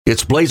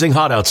It's blazing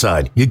hot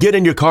outside. You get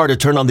in your car to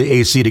turn on the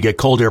AC to get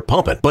cold air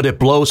pumping, but it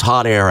blows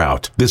hot air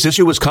out. This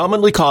issue is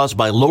commonly caused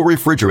by low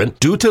refrigerant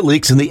due to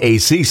leaks in the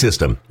AC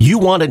system. You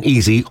want an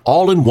easy,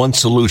 all-in-one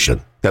solution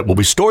that will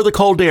restore the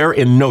cold air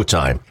in no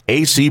time.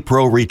 AC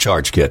Pro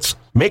Recharge Kits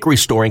make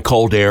restoring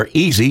cold air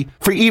easy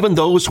for even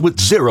those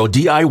with zero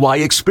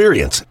DIY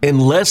experience in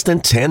less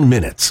than 10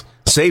 minutes.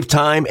 Save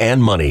time and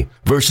money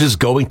versus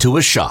going to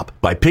a shop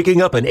by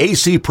picking up an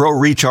AC Pro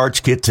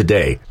Recharge Kit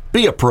today.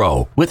 Be a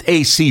pro with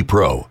AC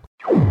Pro.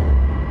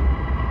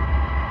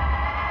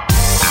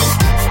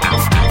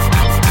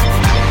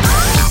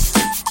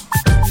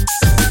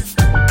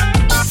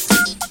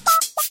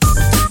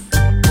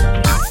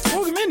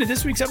 Welcome into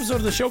this week's episode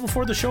of the Show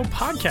Before the Show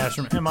podcast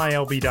from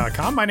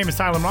MILB.com. My name is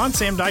Tyler Mon.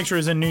 Sam Dykstra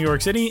is in New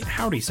York City.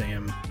 Howdy,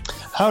 Sam.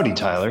 Howdy,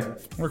 Tyler.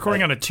 We're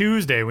recording on a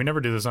Tuesday. We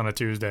never do this on a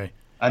Tuesday.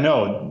 I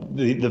know.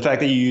 The fact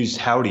that you used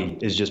howdy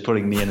is just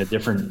putting me in a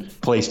different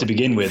place to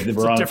begin with.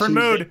 It's a different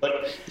mood.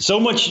 But so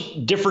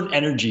much different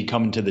energy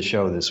coming to the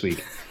show this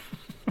week.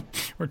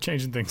 We're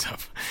changing things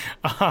up.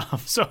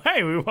 So,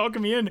 hey, we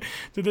welcome you in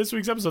to this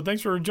week's episode.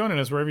 Thanks for joining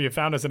us wherever you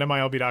found us at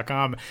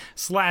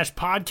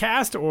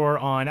MILB.com/podcast or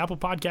on Apple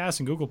Podcasts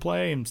and Google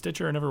Play and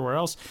Stitcher and everywhere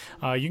else.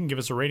 You can give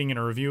us a rating and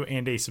a review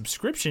and a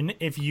subscription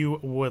if you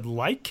would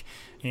like.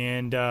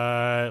 And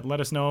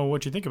let us know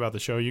what you think about the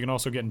show. You can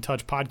also get in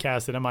touch,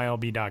 podcast at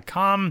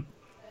MILB.com.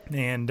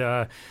 And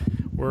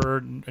we're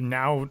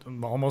now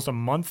almost a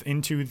month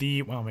into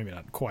the, well, maybe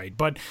not quite,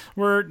 but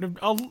we're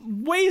a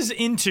ways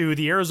into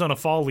the Arizona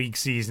Fall League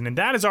season. And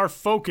that is our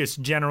focus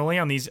generally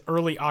on these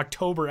early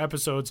October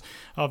episodes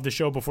of the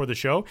Show Before the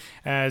Show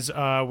as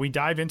we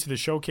dive into the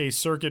showcase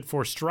circuit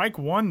for Strike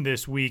One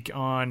this week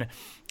on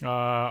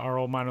our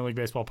old minor league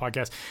baseball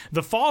podcast.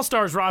 The Fall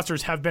Stars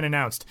rosters have been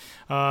announced.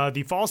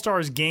 The Fall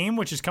Stars game,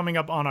 which is coming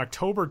up on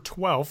October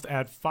 12th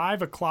at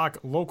 5 o'clock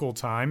local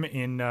time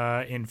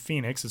in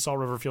Phoenix. Salt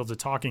River Field's a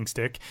talking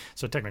stick,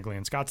 so technically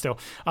in Scottsdale.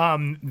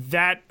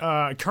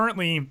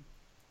 Currently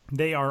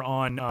they are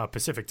on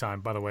Pacific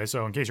time, by the way.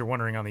 So in case you're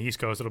wondering, on the East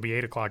Coast, it'll be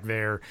 8 o'clock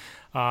there.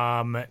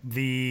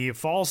 The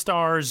Fall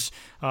Stars,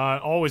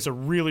 always a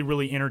really,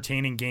 really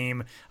entertaining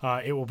game.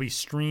 It will be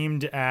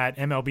streamed at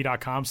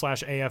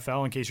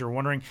MLB.com/AFL, in case you're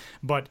wondering.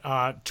 But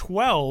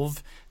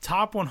 12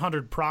 top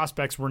 100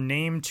 prospects were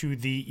named to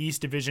the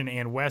East Division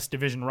and West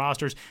Division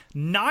rosters.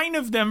 9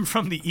 of them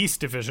from the East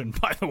Division,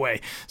 by the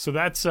way. So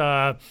that's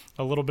a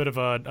little bit of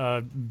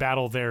a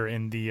battle there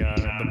in the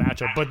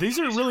matchup. But these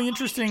are really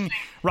interesting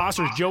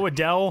rosters. Joe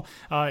Adell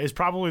is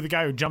probably the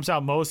guy who jumps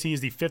out most. He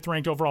is the 5th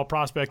ranked overall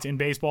prospect in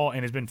baseball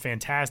and has been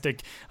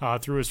fantastic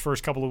through his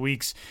first couple of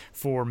weeks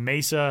for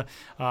Mesa.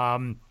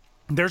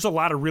 There's a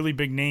lot of really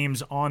big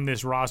names on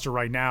this roster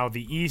right now.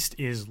 The East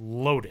is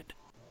loaded.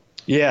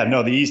 Yeah,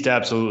 no, the East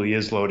absolutely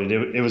is loaded.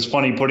 It was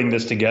funny putting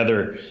this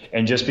together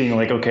and just being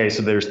like, okay,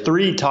 so there's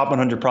 3 top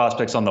 100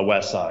 prospects on the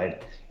West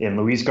side in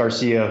Luis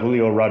Garcia,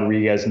 Julio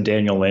Rodriguez, and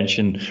Daniel Lynch,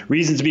 and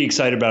reasons to be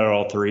excited about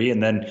all 3.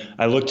 And then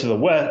I looked to the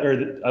west,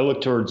 or I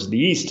looked towards the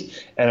East,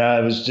 and I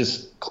was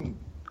just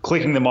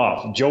clicking them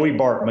off. Joey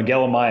Bart,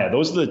 Miguel Amaya,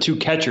 those are the 2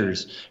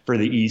 catchers for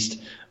the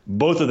East.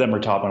 Both of them are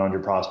top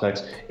 100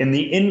 prospects. In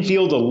the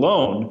infield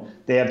alone,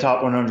 they have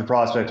top 100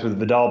 prospects with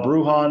Vidal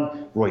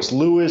Brujan, Royce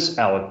Lewis,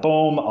 Alec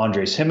Boehm,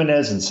 Andres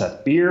Jimenez, and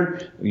Seth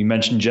Beer. You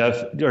mentioned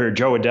Joe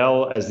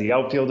Adell as the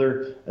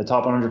outfielder, a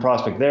top 100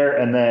 prospect there,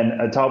 and then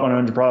a top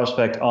 100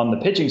 prospect on the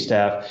pitching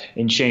staff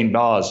in Shane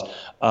Baz.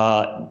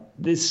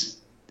 This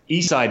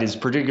East side is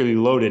particularly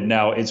loaded.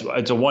 Now, it's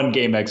a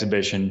one-game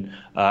exhibition.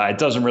 It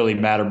doesn't really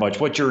matter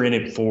much. What you're in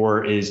it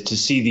for is to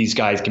see these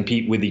guys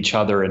compete with each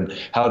other and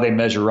how they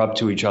measure up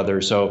to each other.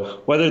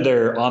 So whether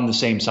they're on the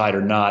same side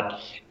or not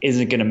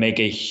isn't going to make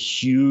a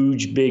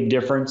huge, big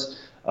difference.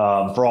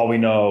 For all we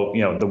know,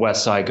 the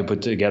West side could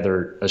put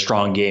together a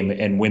strong game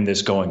and win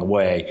this going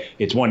away.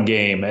 It's one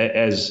game.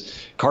 As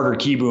Carter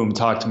Keyboom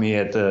talked to me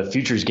at the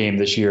Futures game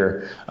this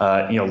year,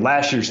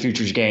 last year's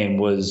Futures game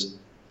was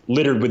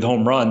littered with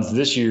home runs.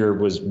 This year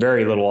was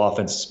very little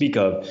offense to speak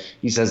of.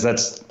 He says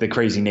that's the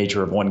crazy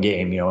nature of one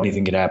game.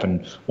 Anything could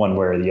happen one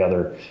way or the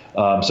other.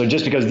 So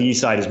just because the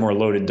East side is more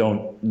loaded,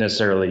 don't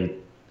necessarily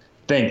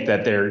think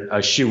that they're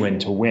a shoo-in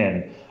to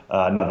win.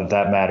 Not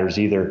that matters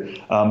either.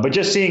 But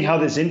just seeing how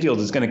this infield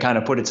is going to kind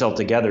of put itself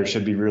together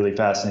should be really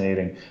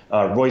fascinating.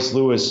 Royce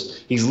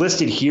Lewis, he's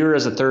listed here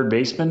as a third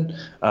baseman.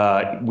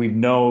 We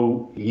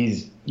know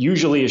he's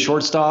usually a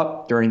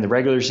shortstop during the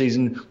regular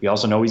season. We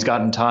also know he's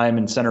gotten time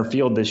in center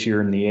field this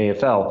year in the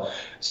AFL.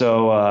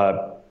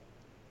 So,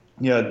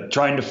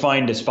 trying to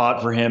find a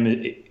spot for him,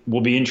 it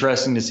will be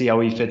interesting to see how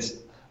he fits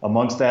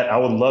amongst that. I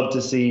would love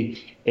to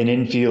see an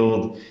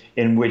infield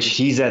in which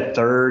he's at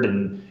third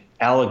and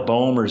Alec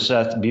Boehm or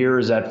Seth Beer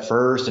is at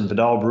first, and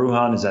Vidal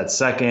Brujan is at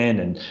second,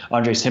 and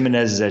Andres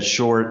Jimenez is at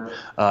short.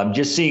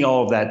 Just seeing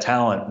all of that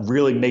talent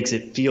really makes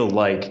it feel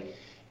like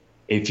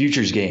a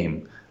futures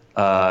game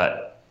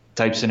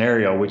type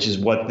scenario, which is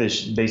what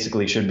this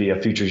basically should be, a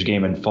futures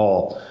game in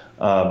fall.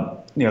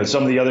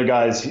 Some of the other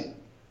guys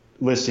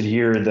listed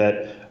here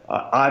that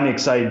I'm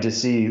excited to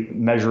see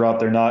measure up.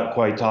 They're not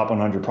quite top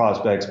 100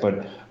 prospects,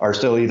 but are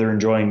still either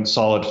enjoying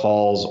solid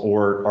falls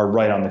or are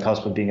right on the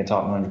cusp of being a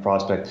top 100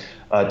 prospect.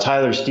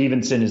 Tyler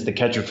Stevenson is the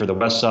catcher for the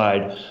West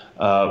Side.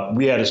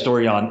 We had a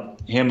story on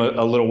him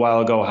a little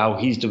while ago, how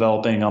he's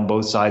developing on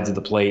both sides of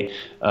the plate.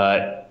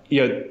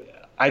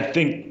 I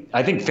think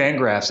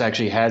Fangraphs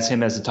actually has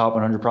him as a top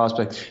 100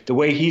 prospect. The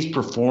way he's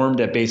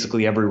performed at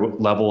basically every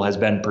level has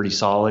been pretty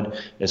solid,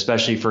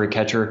 especially for a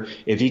catcher.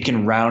 If he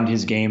can round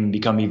his game and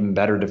become even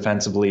better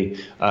defensively,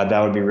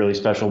 that would be really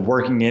special.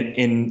 Working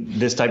in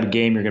this type of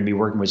game, you're going to be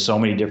working with so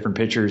many different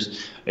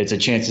pitchers. It's a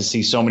chance to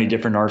see so many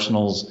different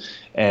arsenals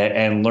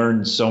and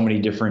learn so many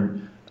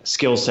different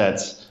skill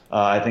sets.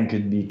 I think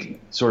could be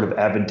sort of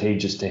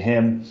advantageous to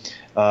him.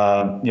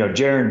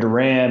 Jarren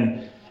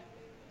Duran,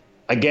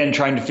 again,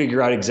 trying to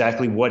figure out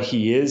exactly what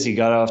he is. He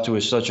got off to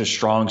such a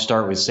strong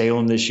start with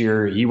Salem this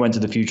year. He went to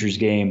the Futures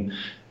game,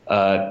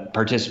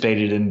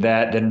 participated in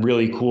that, then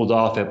really cooled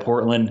off at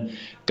Portland.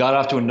 Got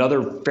off to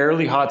another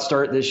fairly hot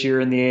start this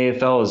year in the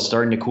AFL, is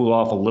starting to cool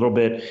off a little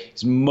bit.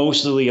 He's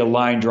mostly a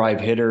line drive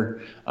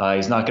hitter.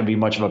 He's not going to be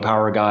much of a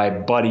power guy,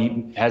 but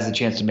he has the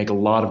chance to make a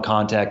lot of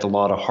contact, a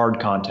lot of hard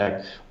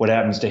contact. What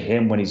happens to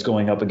him when he's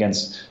going up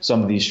against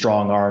some of these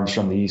strong arms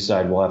from the east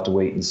side, we'll have to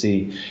wait and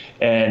see.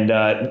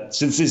 And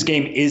since this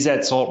game is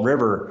at Salt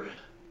River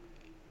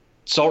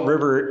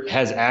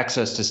has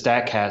access to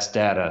StatCast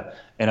data,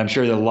 and I'm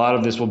sure that a lot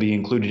of this will be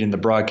included in the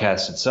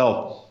broadcast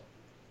itself.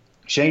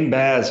 Shane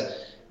Baz,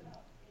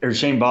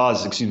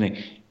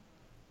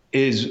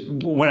 is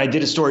when I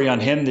did a story on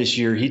him this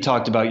year, he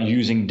talked about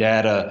using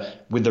data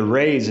with the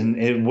Rays,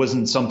 and it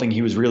wasn't something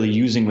he was really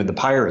using with the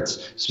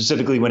Pirates,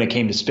 specifically when it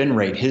came to spin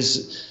rate.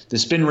 The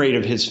spin rate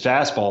of his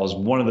fastball is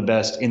one of the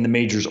best in the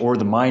majors or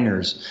the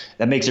minors.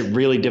 That makes it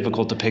really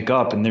difficult to pick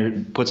up, and there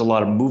puts a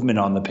lot of movement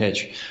on the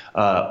pitch.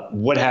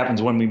 What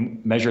happens when we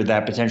measure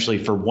that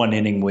potentially for one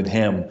inning with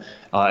him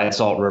at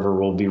Salt River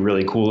will be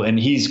really cool. And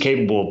he's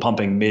capable of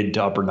pumping mid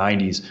to upper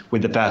 90s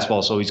with the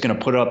fastball, so he's going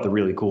to put up the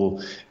really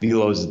cool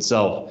velos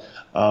itself.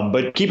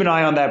 But keep an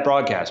eye on that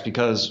broadcast,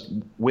 because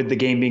with the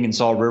game being in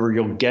Salt River,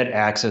 you'll get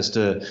access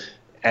to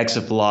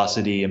exit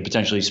velocity and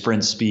potentially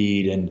sprint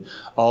speed and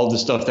all the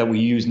stuff that we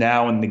use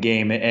now in the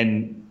game,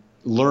 and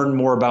learn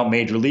more about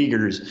major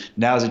leaguers.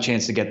 Now's a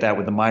chance to get that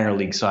with the minor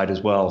league side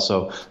as well.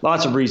 So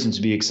lots of reasons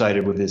to be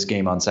excited with this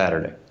game on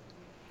Saturday.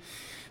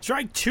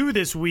 Strike 2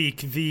 this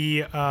week,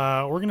 the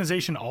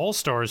organization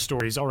All-Stars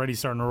story is already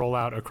starting to roll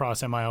out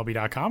across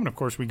MILB.com. And, of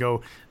course, we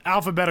go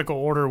alphabetical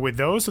order with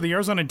those. So the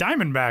Arizona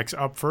Diamondbacks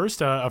up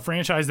first, a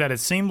franchise that it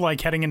seemed like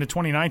heading into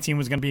 2019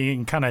 was going to be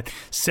in kind of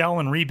sell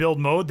and rebuild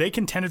mode. They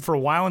contended for a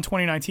while in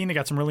 2019. They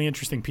got some really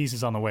interesting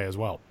pieces on the way as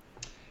well.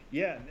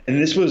 Yeah,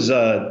 and this was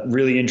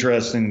really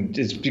interesting.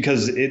 It's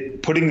because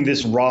putting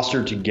this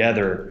roster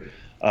together,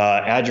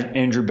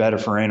 Andrew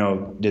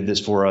Bettaferrano did this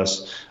for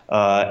us.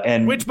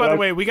 Which, by the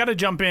way, we got to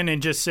jump in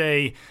and just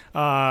say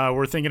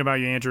we're thinking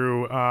about you,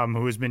 Andrew,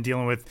 who has been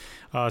dealing with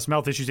some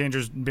health issues.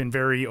 Andrew's been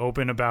very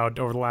open about,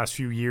 over the last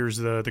few years,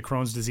 the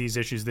Crohn's disease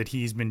issues that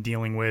he's been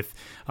dealing with.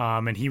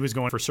 And he was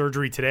going for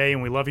surgery today,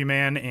 and we love you,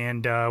 man,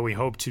 and we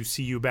hope to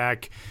see you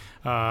back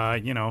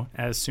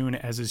as soon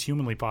as is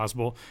humanly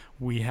possible.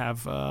 We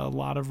have a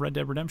lot of Red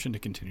Dead Redemption to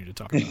continue to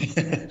talk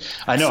about.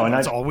 I know, and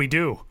that's all we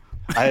do.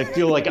 I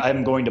feel like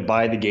I'm going to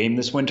buy the game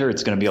this winter.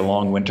 It's going to be a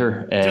long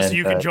winter. And, just so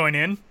you can join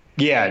in?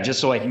 Yeah, just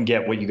so I can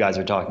get what you guys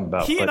are talking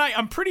about.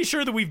 I'm pretty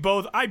sure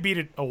that I beat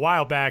it a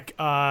while back,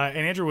 and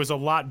Andrew was a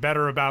lot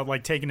better about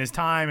like taking his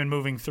time and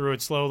moving through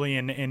it slowly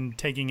and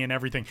taking in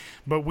everything.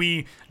 But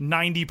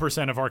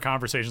 90% of our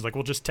conversations, like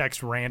we'll just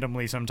text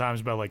randomly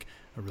sometimes about like,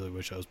 I really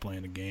wish I was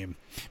playing the game.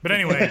 But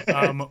anyway,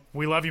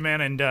 we love you,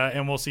 man,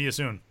 and we'll see you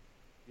soon.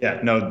 Yeah,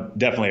 no,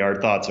 definitely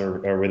our thoughts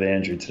are with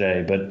Andrew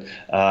today. But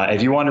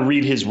if you want to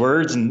read his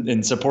words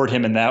and support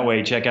him in that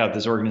way, check out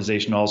this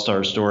organization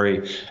All-Star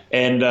story.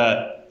 And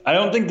I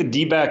don't think the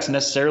D-backs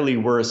necessarily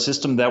were a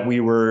system that we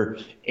were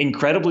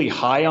incredibly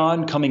high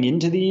on coming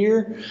into the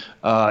year.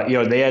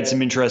 They had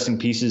some interesting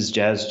pieces,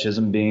 Jazz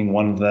Chisholm being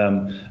one of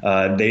them.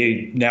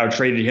 They now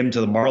traded him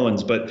to the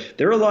Marlins, but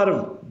there are a lot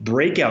of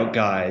breakout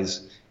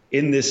guys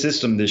in this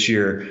system this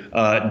year.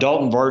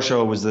 Dalton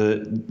Varsho was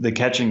the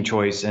catching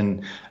choice,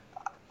 and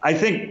I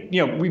think,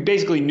 we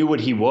basically knew what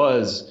he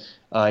was.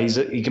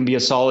 He can be a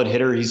solid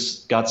hitter.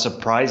 He's got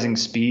surprising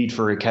speed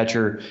for a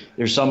catcher.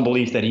 There's some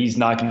belief that he's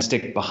not going to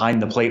stick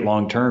behind the plate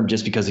long term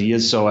just because he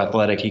is so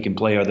athletic. He can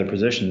play other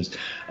positions.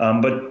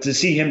 But to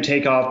see him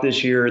take off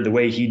this year the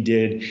way he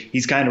did,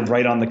 he's kind of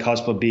right on the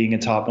cusp of being a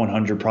top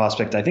 100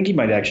 prospect. I think he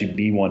might actually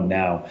be one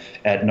now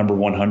at number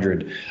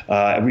 100.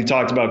 We've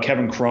talked about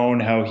Kevin Crone,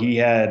 how he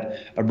had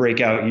a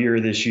breakout year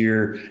this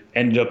year,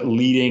 ended up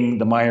leading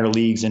the minor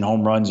leagues in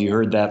home runs. You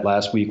heard that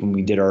last week when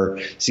we did our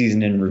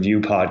season in review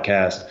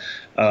podcast.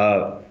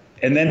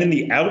 And then in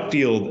the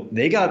outfield,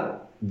 they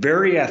got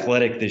very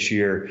athletic this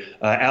year.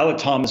 Alec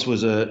Thomas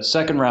was a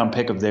second-round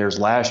pick of theirs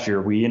last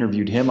year. We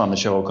interviewed him on the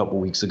show a couple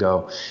weeks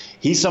ago.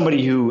 He's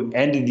somebody who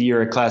ended the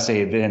year at Class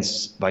A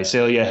Advanced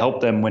Visalia, helped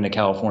them win a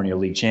California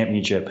League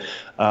championship,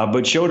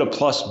 but showed a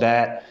plus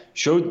bat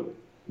showed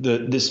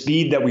the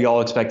speed that we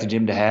all expected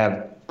him to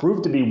have,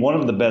 proved to be one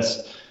of the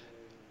best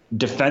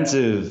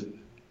defensive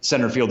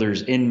center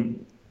fielders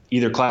in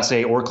either Class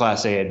A or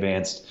Class A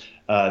Advanced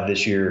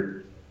this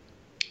year.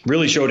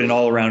 Really showed an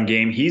all-around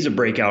game. He's a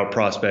breakout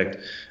prospect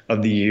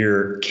of the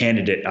year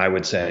candidate, I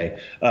would say.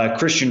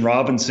 Christian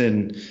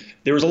Robinson,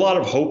 there was a lot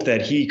of hope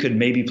that he could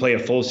maybe play a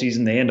full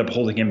season. They end up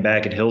holding him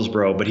back at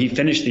Hillsborough, but he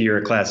finished the year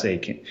at Class A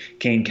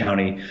Kane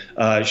County,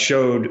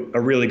 showed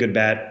a really good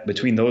bat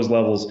between those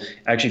levels,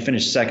 actually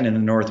finished second in the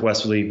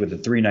Northwest League with a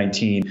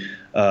 .319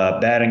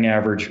 batting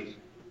average.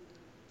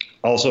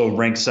 Also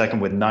ranked second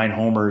with 9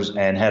 homers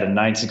and had a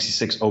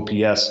 .966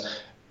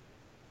 OPS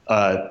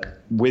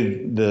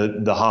with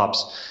the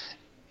hops.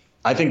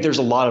 I think there's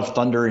a lot of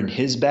thunder in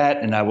his bat,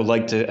 and I would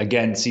like to,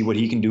 again, see what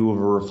he can do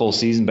over a full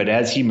season. But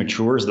as he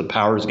matures, the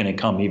power is going to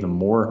come even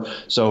more.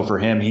 So for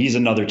him, he's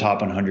another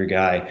top 100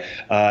 guy.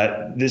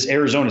 This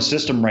Arizona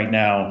system right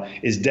now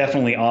is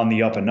definitely on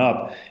the up and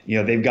up.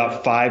 They've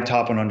got 5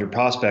 top 100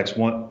 prospects,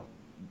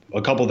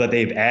 a couple that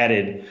they've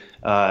added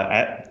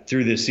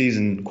through this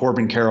season.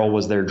 Corbin Carroll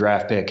was their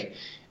draft pick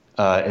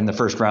in the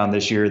first round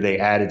this year. They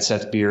added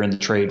Seth Beer in the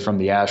trade from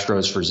the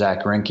Astros for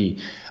Zach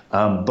Greinke.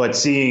 But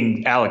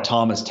seeing Alek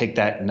Thomas take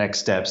that next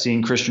step,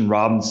 seeing Christian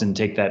Robinson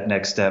take that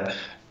next step,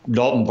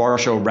 Dalton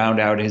Varsho round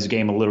out his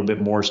game a little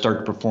bit more,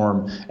 start to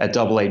perform at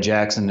AA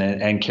Jackson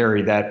and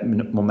carry that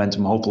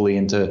momentum hopefully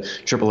into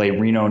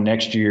AAA Reno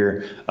next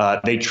year.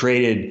 They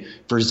traded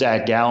for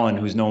Zach Gallen,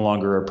 who's no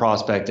longer a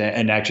prospect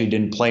and actually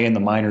didn't play in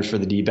the minors for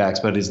the D-backs,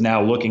 but is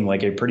now looking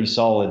like a pretty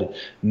solid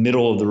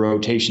middle of the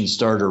rotation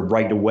starter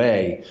right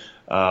away.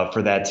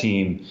 For that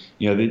team.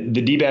 The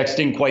D-backs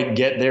didn't quite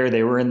get there.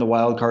 They were in the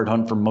wild card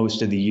hunt for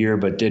most of the year,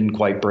 but didn't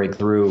quite break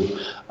through.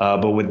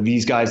 But with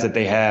these guys that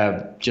they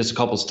have just a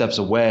couple steps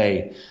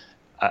away,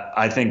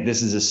 I think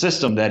this is a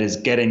system that is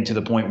getting to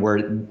the point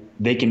where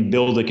they can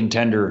build a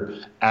contender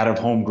out of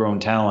homegrown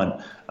talent.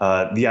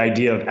 The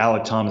idea of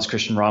Alek Thomas,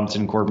 Christian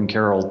Robinson, and Corbin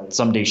Carroll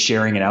someday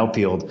sharing an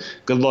outfield.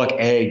 Good luck,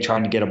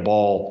 trying to get a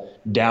ball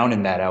down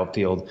in that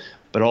outfield.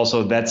 But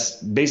also that's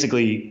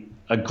basically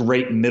a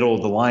great middle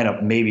of the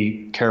lineup.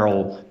 Maybe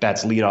Carroll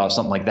bats leadoff,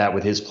 something like that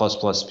with his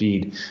plus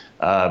speed.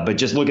 But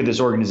just look at this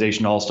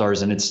organization,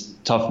 All-Stars, and it's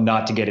tough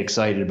not to get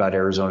excited about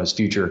Arizona's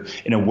future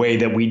in a way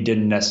that we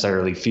didn't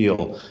necessarily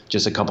feel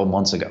just a couple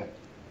months ago.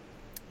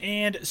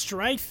 And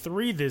strike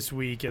 3 this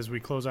week as we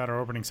close out our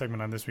opening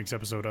segment on this week's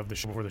episode of the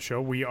show. Before the show,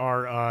 we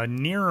are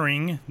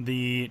nearing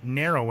the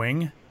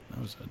narrowing. That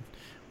was a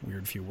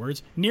weird few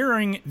words.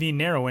 Nearing the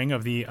narrowing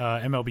of the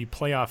MLB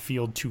playoff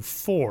field to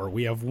 4.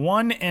 We have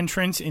 1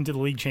 entrance into the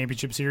League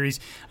Championship Series.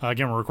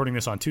 Again, we're recording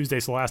this on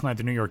Tuesday, so last night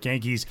the New York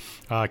Yankees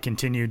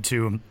continued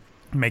to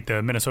make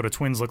the Minnesota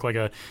Twins look like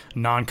a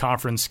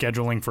non-conference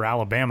scheduling for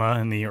Alabama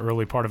in the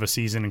early part of a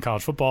season in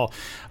college football.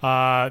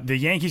 The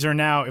Yankees are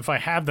now, if I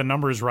have the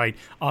numbers right,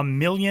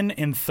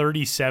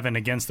 1,037,000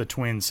 against the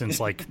Twins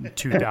since like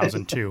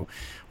 2002,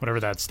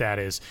 whatever that stat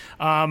is.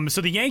 So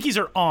the Yankees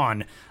are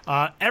on.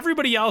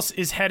 Everybody else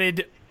is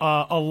headed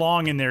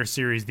along in their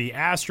series. The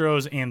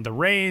Astros and the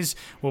Rays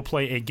will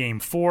play a Game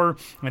 4,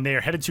 and they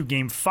are headed to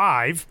Game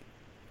 5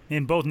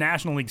 in both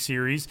National League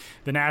Series,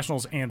 the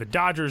Nationals and the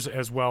Dodgers,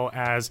 as well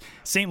as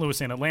St. Louis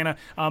and Atlanta.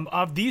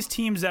 Of these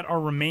teams that are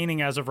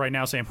remaining as of right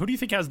now, Sam, who do you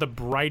think has the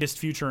brightest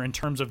future in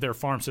terms of their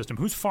farm system?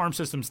 Whose farm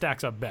system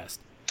stacks up best?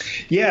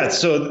 Yeah,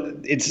 so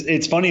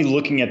it's funny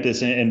looking at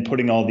this and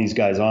putting all these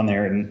guys on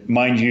there. And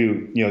mind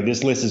you,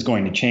 this list is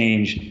going to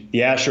change. The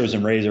Astros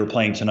and Rays are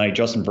playing tonight.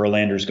 Justin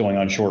Verlander's going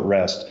on short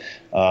rest.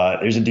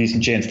 There's a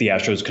decent chance the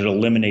Astros could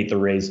eliminate the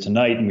Rays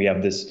tonight, and we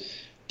have this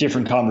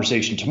different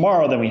conversation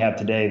tomorrow than we have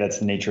today. That's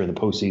the nature of the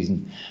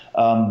postseason.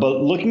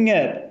 But looking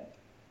at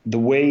the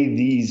way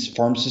these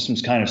farm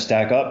systems kind of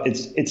stack up,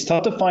 it's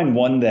tough to find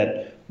one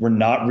that we're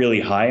not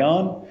really high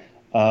on.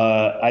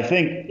 I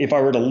think if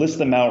I were to list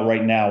them out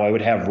right now, I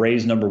would have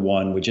Rays number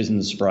 1, which isn't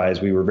a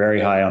surprise. We were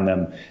very high on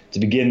them to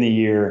begin the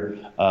year.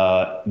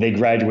 They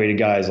graduated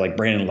guys like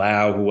Brandon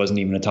Lau, who wasn't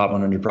even a top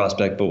 100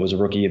 prospect, but was a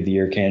Rookie of the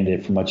Year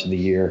candidate for much of the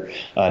year.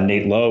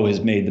 Nate Lowe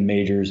has made the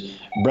majors.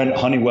 Brent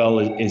Honeywell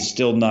is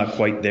still not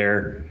quite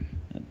there.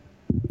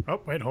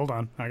 Oh, wait, hold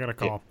on. I got a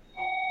call.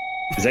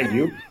 Is that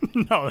you?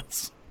 No,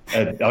 it's...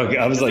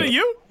 I was like... Is it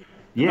you?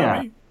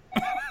 Yeah.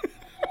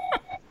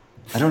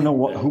 I don't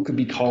know who could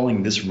be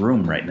calling this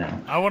room right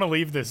now. I want to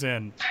leave this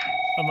in.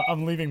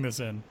 I'm leaving this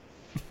in.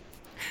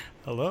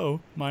 Hello,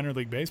 Minor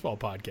League Baseball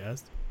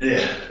podcast.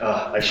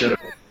 Yeah, I should have.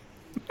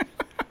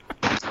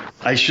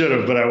 I should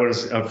have, but I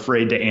was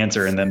afraid to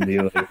answer and then be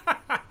like,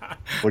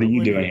 what are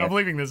you doing here? I'm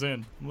leaving this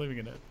in. I'm leaving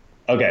it in.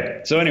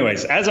 Okay. So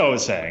anyways, as I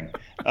was saying,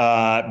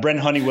 Brent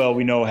Honeywell,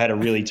 we know, had a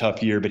really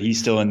tough year, but he's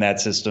still in that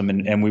system,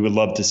 and we would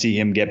love to see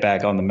him get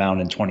back on the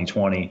mound in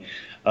 2020.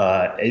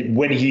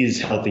 When he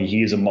is healthy,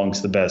 he is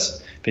amongst the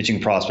best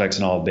pitching prospects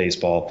in all of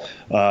baseball.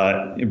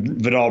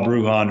 Vidal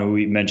Brujan, who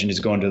we mentioned, is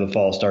going to the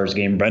Fall Stars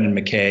game. Brendan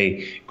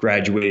McKay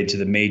graduated to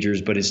the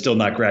majors, but is still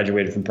not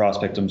graduated from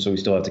Prospectum, so we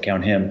still have to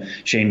count him.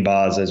 Shane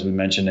Baz, as we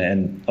mentioned,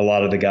 and a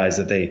lot of the guys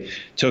that they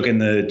took in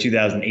the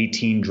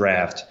 2018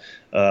 draft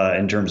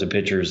in terms of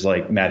pitchers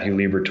like Matthew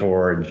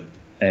Liberatore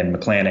and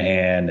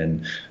McClanahan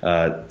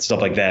and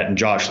stuff like that. And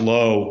Josh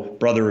Lowe,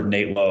 brother of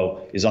Nate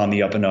Lowe, is on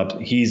the up and up.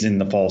 He's in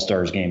the Fall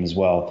Stars game as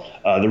well.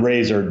 The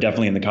Rays are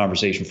definitely in the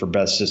conversation for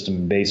best system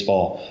in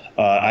baseball.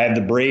 I have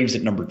the Braves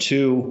at number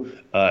 2.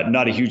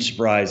 Not a huge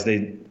surprise.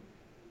 They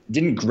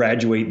didn't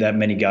graduate that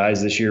many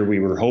guys this year. We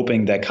were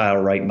hoping that Kyle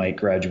Wright might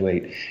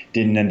graduate.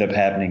 Didn't end up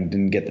happening,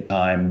 didn't get the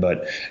time,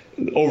 but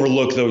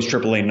overlook those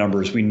AAA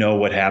numbers. We know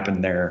what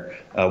happened there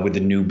with the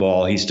new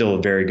ball. He's still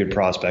a very good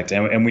prospect.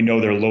 And we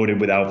know they're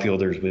loaded with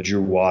outfielders with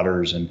Drew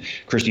Waters and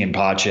Christian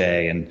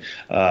Pache. And,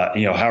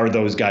 how are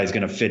those guys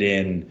going to fit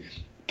in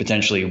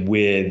potentially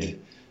with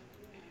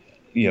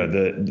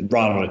the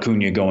Ronald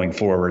Acuna going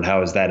forward?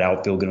 How is that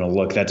outfield going to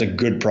look? That's a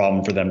good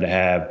problem for them to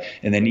have.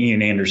 And then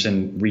Ian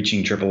Anderson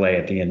reaching AAA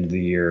at the end of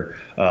the year,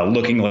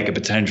 looking like a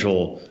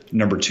potential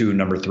number 2,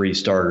 number 3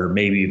 starter,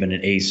 maybe even an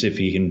ace if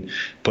he can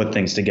put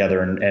things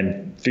together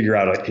and figure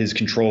out his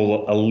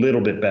control a little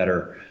bit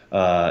better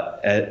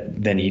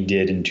than he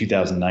did in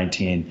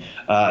 2019.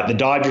 The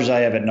Dodgers I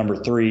have at number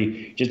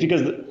 3, just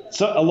because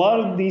a lot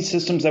of these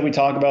systems that we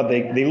talk about,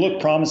 they look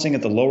promising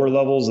at the lower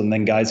levels, and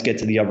then guys get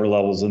to the upper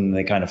levels and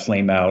they kind of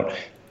flame out,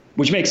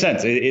 which makes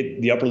sense.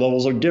 The upper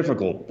levels are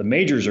difficult. The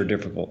majors are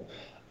difficult.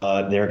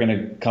 They're going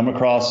to come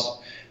across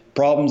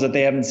problems that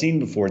they haven't seen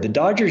before. The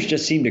Dodgers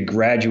just seem to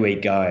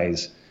graduate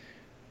guys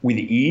with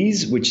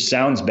ease, which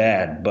sounds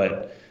bad,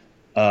 but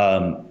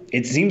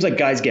it seems like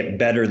guys get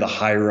better the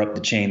higher up the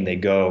chain they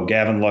go.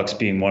 Gavin Lux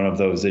being one of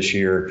those this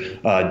year,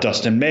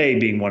 Dustin May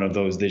being one of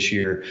those this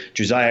year.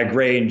 Josiah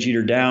Gray and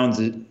Jeter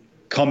Downs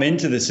come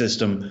into the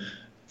system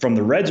from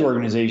the Reds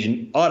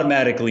organization,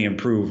 automatically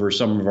improve, or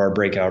some of our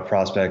breakout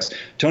prospects.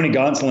 Tony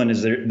Gonsolin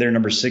is their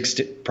number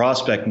 6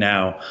 prospect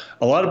now.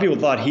 A lot of people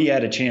thought he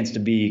had a chance to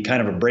be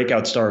kind of a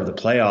breakout star of the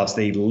playoffs.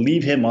 They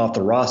leave him off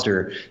the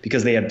roster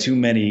because they have too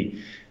many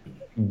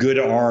good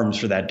arms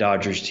for that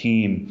Dodgers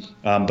team.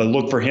 But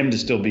look for him to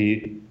still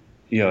be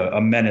a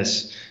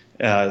menace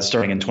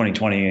starting in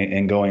 2020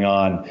 and going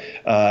on.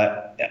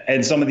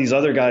 And some of these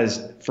other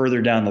guys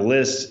further down the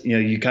list,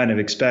 you kind of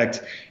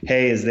expect,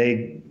 hey, as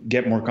they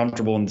get more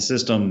comfortable in the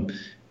system,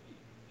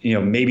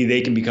 maybe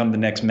they can become the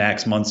next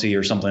Max Muncy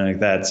or something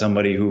like that,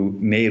 somebody who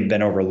may have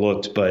been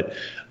overlooked, but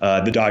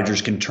the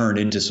Dodgers can turn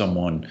into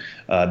someone.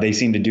 They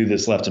seem to do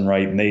this left and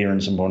right, and they earn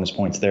some bonus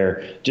points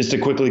there. Just to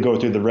quickly go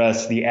through the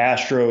rest, the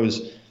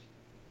Astros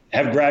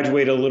have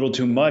graduated a little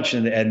too much,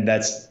 and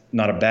that's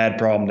not a bad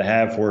problem to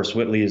have. Forrest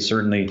Whitley is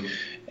certainly,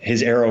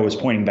 his arrow is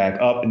pointing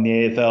back up in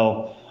the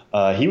AFL.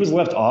 He was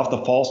left off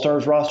the Fall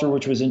Stars roster,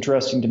 which was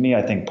interesting to me.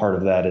 I think part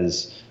of that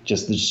is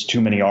just there's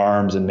too many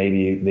arms, and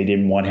maybe they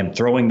didn't want him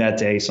throwing that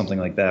day, something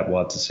like that. We'll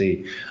have to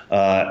see.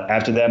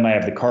 After them, I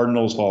have the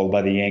Cardinals, followed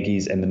by the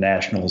Yankees and the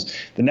Nationals.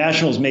 The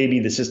Nationals may be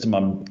the system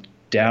I'm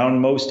down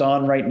most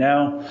on right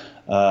now,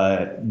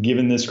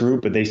 given this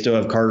group, but they still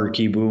have Carter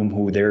Kieboom,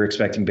 who they're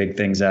expecting big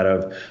things out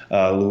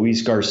of.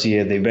 Luis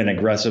Garcia, they've been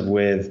aggressive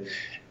with.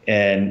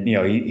 And,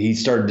 he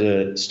started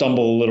to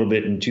stumble a little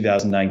bit in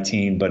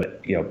 2019,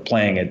 but,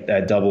 playing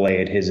at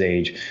Double-A at his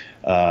age,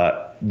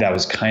 that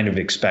was kind of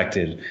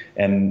expected.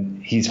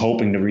 And he's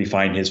hoping to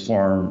refine his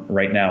form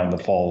right now in the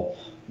fall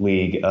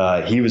league.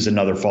 He was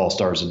another Fall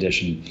Stars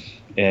addition.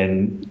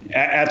 And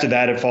after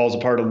that, it falls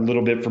apart a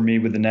little bit for me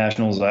with the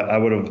Nationals. I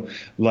would have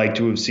liked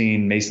to have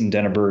seen Mason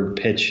Denneberg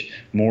pitch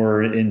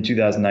more in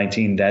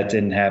 2019. That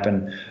didn't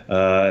happen.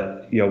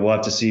 We'll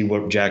have to see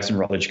what Jackson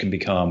Rutledge can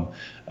become.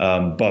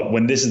 But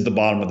when this is the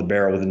bottom of the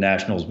barrel with the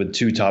Nationals, with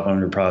 2 top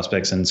 100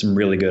 prospects and some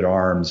really good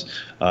arms,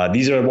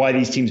 these are why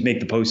these teams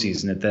make the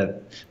postseason.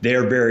 That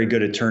they're very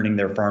good at turning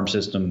their farm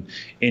system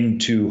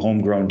into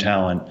homegrown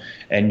talent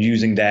and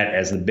using that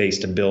as the base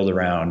to build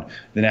around.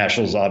 The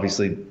Nationals,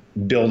 obviously,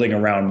 building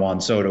around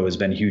Juan Soto has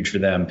been huge for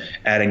them.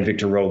 Adding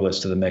Victor Robles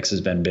to the mix has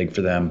been big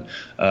for them.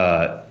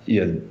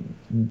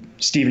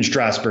 Steven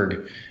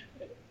Strasburg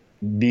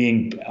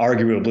being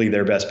arguably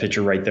their best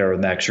pitcher right there with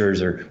Max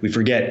Scherzer. We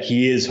forget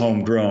he is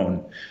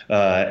homegrown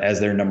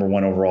as their number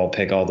 1 overall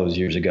pick all those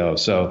years ago.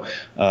 So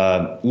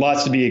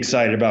lots to be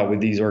excited about with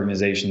these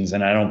organizations,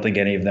 and I don't think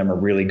any of them are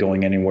really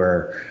going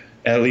anywhere,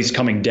 at least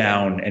coming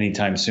down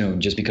anytime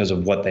soon, just because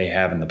of what they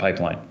have in the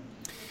pipeline.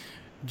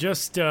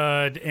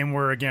 And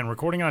we're, again,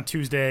 recording on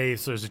Tuesday,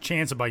 so there's a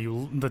chance by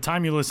the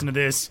time you listen to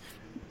this,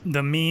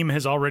 the meme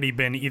has already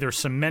been either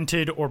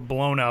cemented or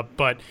blown up.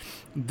 But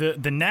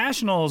the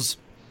Nationals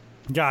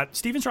got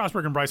Steven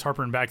Strasburg and Bryce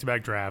Harper in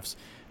back-to-back drafts.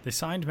 They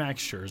signed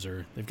Max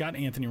Scherzer. They've got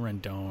Anthony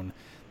Rendon.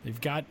 They've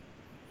got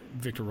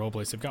Victor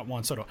Robles. They've got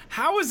Juan Soto.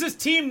 How has this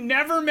team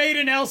never made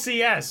an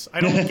LCS? I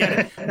don't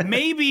get it.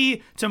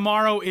 Maybe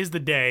tomorrow is the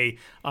day.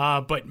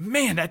 But,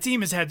 man, that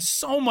team has had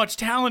so much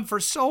talent for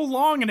so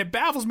long, and it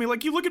baffles me.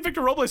 Like, you look at Victor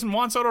Robles and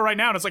Juan Soto right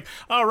now, and it's like,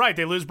 all right,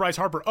 they lose Bryce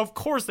Harper. Of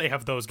course they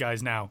have those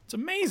guys now. It's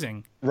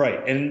amazing.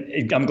 Right,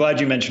 and I'm glad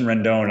you mentioned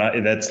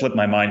Rendon. That slipped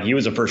my mind. He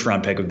was a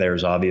first-round pick of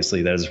theirs,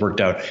 obviously. That has worked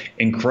out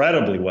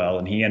incredibly well,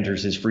 and he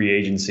enters his free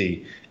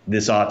agency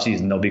this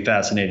offseason. They'll be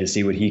fascinated to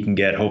see what he can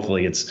get.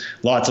 Hopefully it's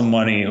lots of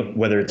money,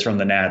 whether it's from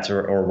the Nats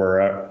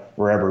or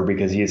wherever,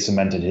 because he has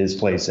cemented his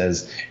place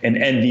as an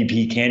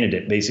MVP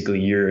candidate basically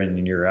year in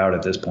and year out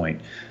at this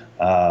point.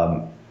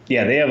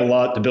 Yeah, they have a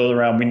lot to build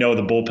around. We know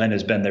the bullpen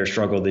has been their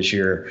struggle this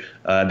year.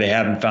 They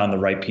haven't found the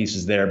right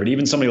pieces there. But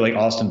even somebody like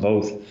Austin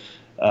Voth,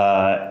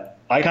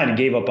 I kind of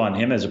gave up on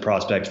him as a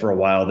prospect for a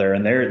while there.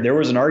 And there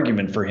was an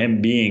argument for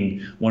him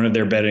being one of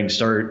their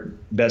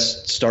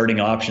best starting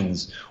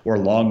options or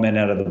long men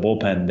out of the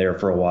bullpen there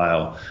for a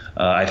while.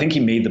 I think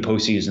he made the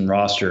postseason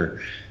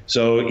roster.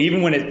 So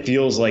even when it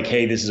feels like,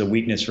 hey, this is a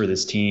weakness for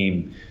this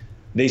team,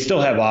 they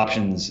still have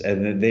options,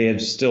 and they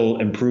have still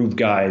improved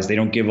guys. They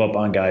don't give up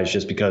on guys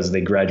just because they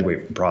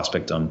graduate from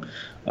prospectum.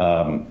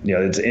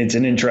 It's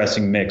an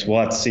interesting mix. We'll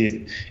have to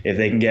see if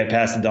they can get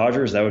past the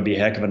Dodgers. That would be a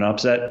heck of an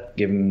upset,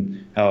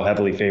 given how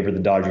heavily favored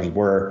the Dodgers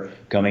were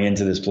coming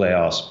into this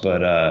playoffs.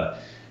 But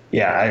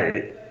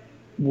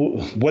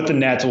what the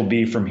Nats will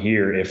be from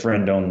here if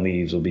Rendon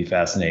leaves will be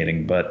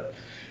fascinating. But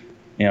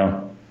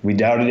we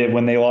doubted it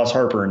when they lost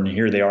Harper, and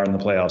here they are in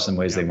the playoffs in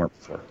ways they weren't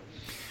before.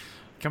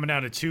 Coming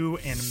down to 2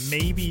 and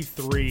maybe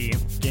 3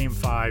 Game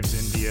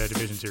 5s in the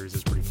division series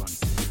is pretty fun.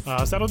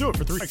 So that'll do it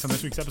for 3 weeks on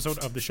this week's episode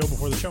of The Show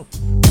Before the Show.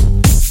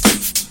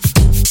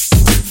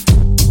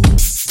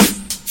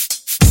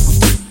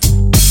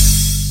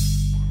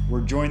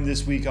 We're joined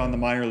this week on the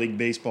Minor League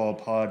Baseball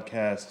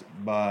podcast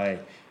by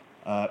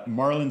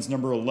Marlins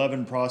number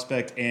 11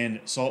 prospect and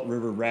Salt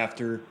River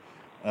Rafter,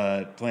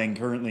 playing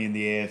currently in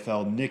the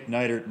AFL, Nick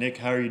Neidert. Nick,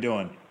 how are you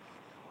doing?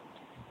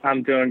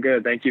 I'm doing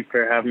good. Thank you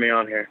for having me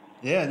on here.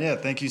 Yeah.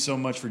 Thank you so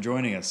much for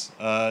joining us.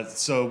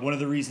 So one of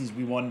the reasons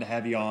we wanted to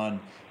have you on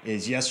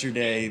is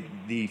yesterday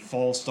the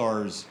Fall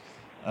Stars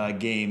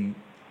game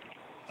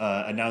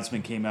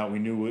announcement came out. We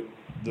knew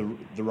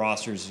the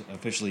rosters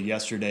officially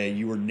yesterday.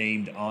 You were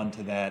named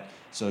onto that,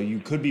 so you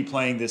could be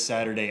playing this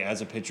Saturday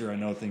as a pitcher. I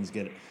know things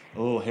get a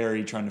little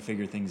hairy trying to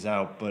figure things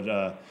out, but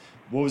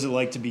what was it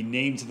like to be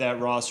named to that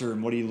roster,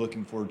 and what are you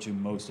looking forward to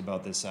most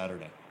about this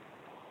Saturday?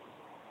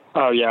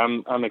 Oh yeah,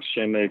 I'm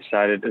extremely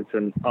excited. It's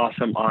an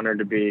awesome honor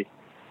to be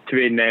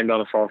named on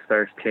the Fall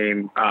Stars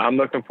team. I'm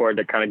looking forward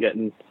to kind of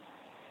getting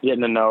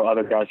to know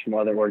other guys from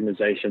other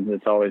organizations.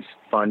 It's always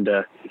fun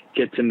to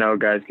get to know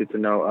guys, get to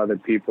know other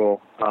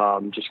people,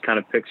 just kind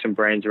of pick some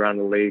brains around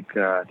the league.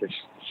 There's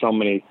so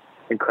many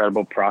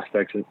incredible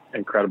prospects and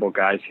incredible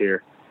guys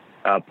here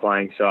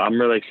playing. So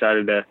I'm really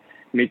excited to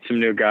meet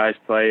some new guys,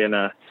 play in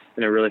a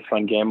really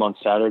fun game on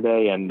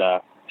Saturday, and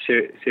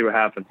see what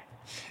happens.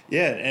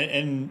 Yeah,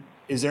 and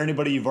is there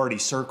anybody you've already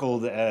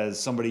circled as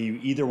somebody you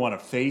either want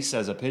to face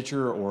as a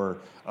pitcher or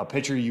a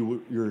pitcher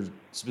you're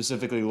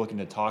specifically looking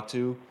to talk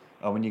to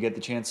when you get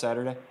the chance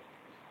Saturday?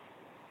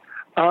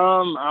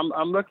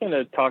 I'm looking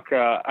to talk.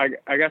 I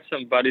got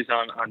some buddies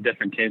on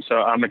different teams, so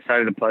I'm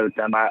excited to play with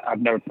them.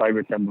 I've never played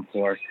with them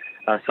before,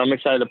 so I'm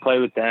excited to play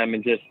with them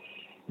and just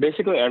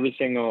basically every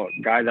single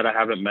guy that I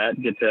haven't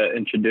met, get to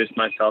introduce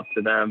myself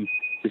to them,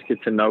 just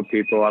get to know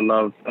people. I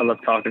love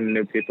talking to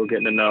new people,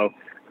 getting to know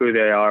who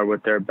they are,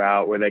 what they're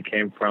about, where they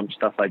came from,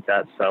 stuff like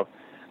that. So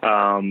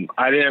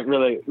I didn't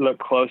really look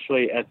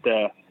closely at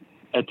the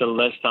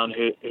list on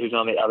who's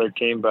on the other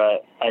team,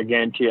 but I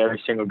guarantee every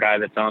single guy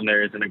that's on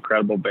there is an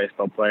incredible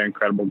baseball player,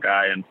 incredible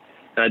guy, and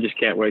I just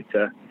can't wait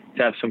to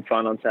have some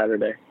fun on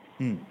Saturday.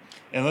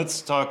 And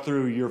let's talk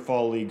through your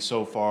fall league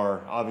so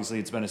far. Obviously,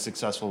 it's been a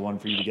successful one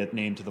for you to get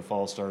named to the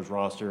Fall Stars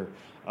roster.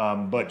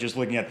 But just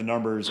looking at the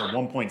numbers, a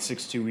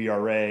 1.62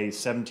 ERA,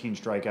 17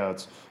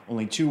 strikeouts,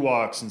 only 2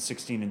 walks, and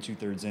 16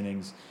 2/3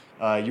 innings.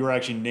 You were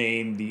actually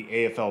named the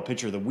AFL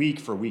Pitcher of the Week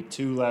for Week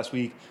 2 last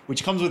week,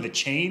 which comes with a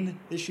chain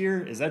this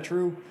year. Is that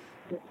true?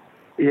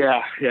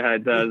 Yeah,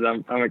 it does.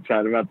 I'm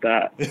excited about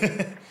that.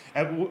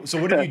 So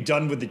what have you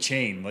done with the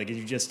chain? Like, have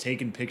you just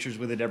taken pictures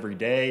with it every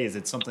day? Is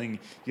it something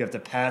you have to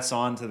pass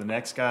on to the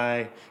next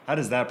guy? How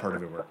does that part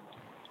of it work?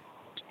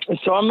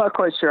 So I'm not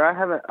quite sure.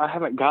 I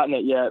haven't gotten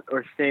it yet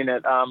or seen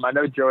it. I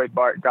know Joey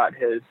Bart got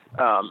his,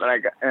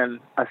 and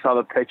I saw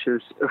the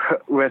pictures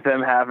with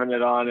him having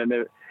it on, and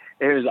it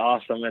was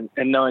awesome.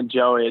 And knowing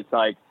Joey, it's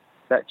like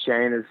that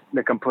chain is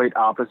the complete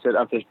opposite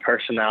of his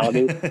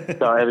personality.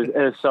 So it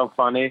is so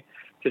funny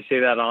to see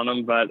that on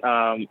him. But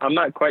I'm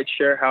not quite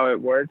sure how it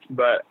works,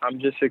 but I'm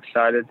just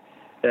excited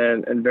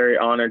and very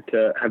honored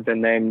to have been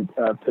named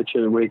Pitcher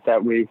of the Week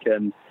that week.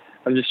 And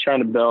I'm just trying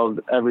to build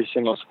every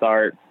single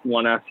start,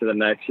 one after the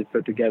next, to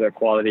put together a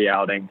quality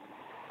outing.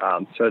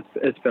 So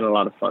it's been a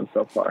lot of fun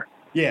so far.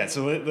 Yeah,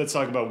 so let's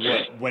talk about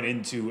what went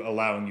into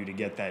allowing you to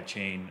get that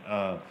chain.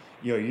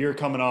 You're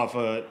coming off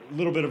a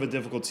little bit of a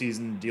difficult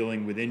season,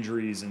 dealing with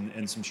injuries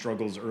and some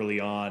struggles early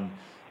on.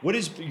 What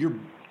has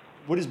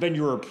been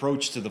your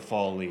approach to the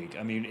fall league?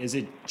 I mean, is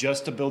it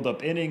just to build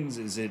up innings?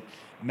 Is it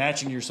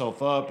matching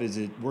yourself up? Is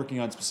it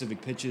working on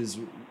specific pitches?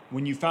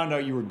 When you found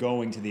out you were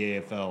going to the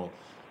AFL,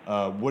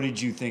 what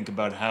did you think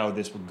about how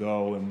this would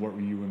go, and what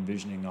were you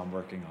envisioning on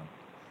working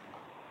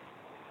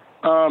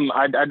on?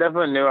 I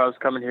definitely knew I was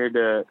coming here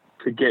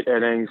to get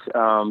innings,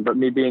 but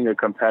me being a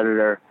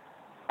competitor,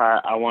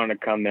 I wanted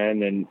to come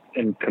in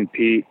and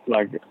compete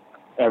like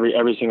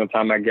every single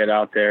time I get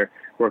out there,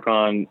 work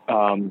on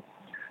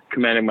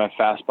commanding my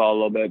fastball a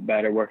little bit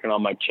better, working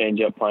on my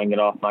changeup, playing it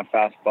off my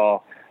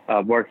fastball,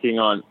 working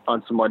on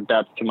some more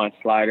depth to my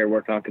slider,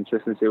 working on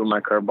consistency with my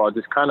curveball,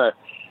 just kind of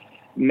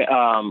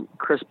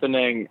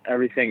crispening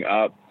everything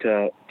up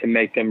to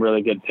make them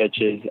really good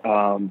pitches,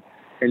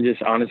 and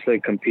just honestly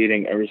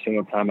competing every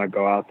single time I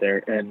go out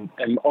there, and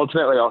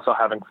ultimately also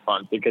having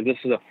fun, because this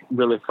is a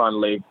really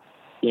fun league.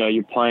 You know,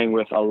 you're playing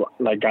with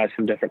like guys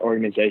from different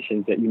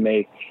organizations that you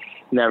may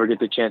never get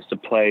the chance to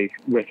play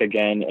with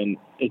again, and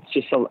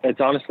it's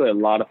honestly a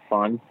lot of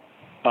fun.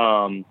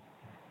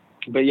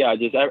 But yeah,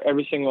 just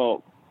every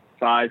single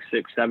 5,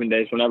 6, 7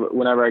 days,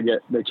 whenever I get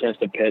the chance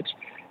to pitch,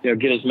 you know,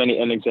 get as many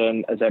innings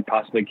in as I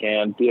possibly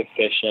can, be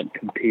efficient,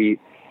 compete,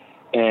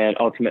 and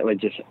ultimately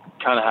just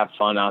kind of have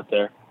fun out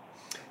there.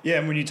 Yeah,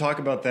 and when you talk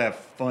about that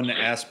fun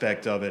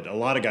aspect of it, a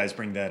lot of guys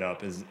bring that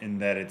up, is in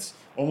that it's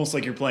almost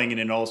like you're playing in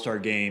an all-star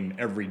game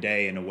every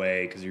day in a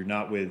way, because you're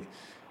not with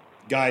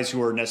guys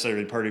who are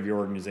necessarily part of your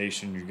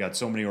organization. You've got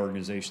so many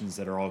organizations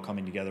that are all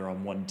coming together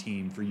on one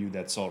team. For you,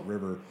 that's Salt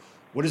River.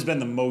 What has been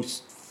the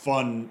most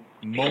fun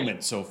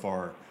moment so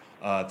far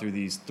through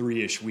these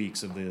 3-ish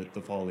weeks of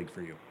the Fall League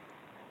for you?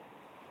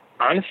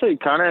 Honestly,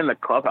 kind of in the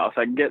clubhouse.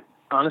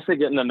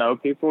 Getting to know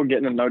people,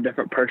 getting to know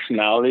different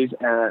personalities,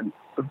 and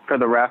for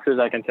the Raptors,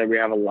 I can say we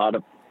have a lot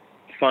of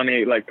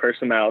funny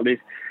personalities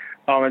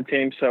on the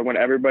team. So when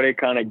everybody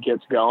kind of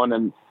gets going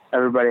and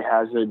everybody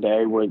has their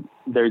day where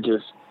they're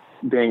just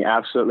being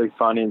absolutely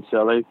funny and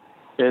silly,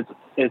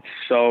 it's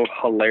so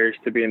hilarious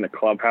to be in the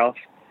clubhouse.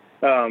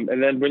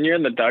 And then when you're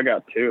in the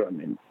dugout too,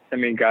 I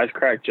mean, guys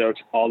crack jokes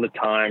all the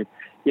time.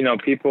 You know,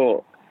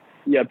 people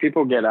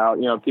get out.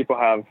 You know, people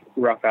have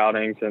rough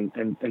outings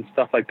and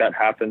stuff like that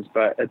happens.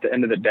 But at the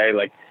end of the day,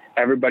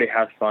 everybody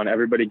has fun.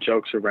 Everybody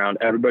jokes around.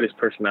 Everybody's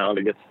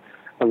personality gets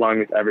along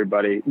with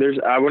everybody.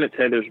 I wouldn't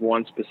say there's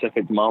one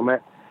specific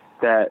moment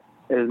that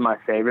is my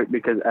favorite,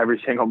 because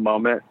every single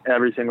moment,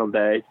 every single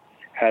day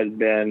has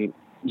been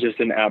just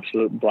an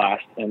absolute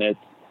blast, and it's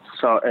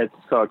so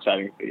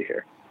exciting to be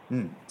here.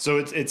 So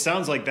it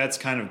sounds like that's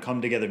kind of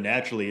come together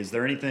naturally. Is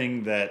there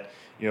anything that,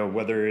 you know,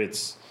 whether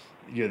it's,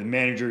 you know, the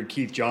manager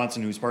Keith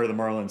Johnson, who's part of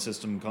the Marlins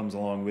system, comes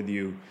along with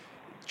you,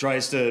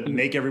 tries to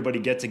make everybody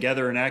get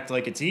together and act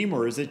like a team,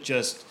 or is it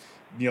just,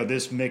 you know,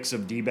 this mix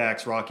of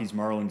D-backs, Rockies,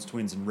 Marlins,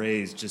 Twins, and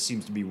Rays just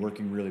seems to be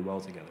working really well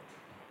together?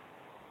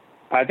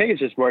 I think it's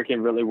just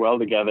working really well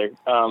together.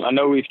 I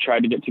know we've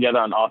tried to get together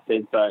on off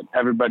days, but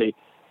everybody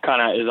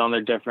kind of is on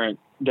their different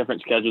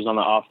schedules on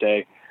the off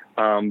day.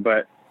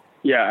 But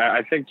yeah,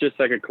 I think just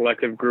like a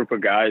collective group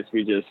of guys,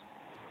 we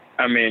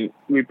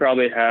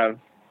probably have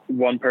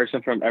one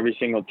person from every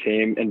single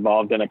team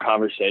involved in a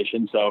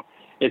conversation. So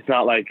it's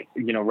not like,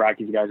 you know,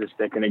 Rockies guys are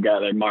sticking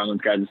together,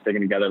 Marlins guys are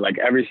sticking together. Like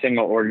every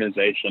single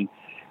organization,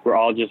 we're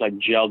all just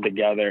gelled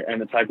together,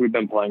 and it's like we've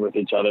been playing with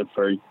each other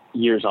for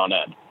years on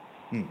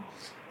end.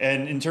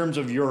 And in terms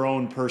of your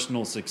own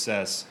personal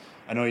success,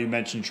 I know you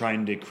mentioned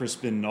trying to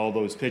crispen all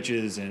those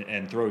pitches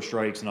and throw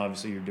strikes, and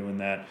obviously you're doing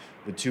that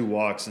with 2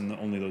 walks and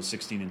only those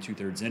 16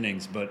 2/3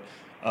 innings. But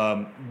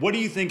what do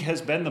you think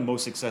has been the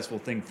most successful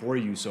thing for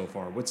you so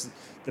far? What's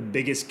the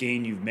biggest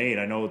gain you've made?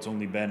 I know it's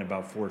only been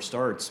about 4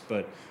 starts,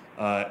 but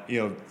you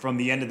know, from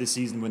the end of the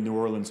season with New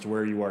Orleans to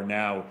where you are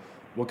now,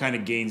 what kind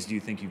of gains do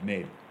you think you've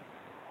made?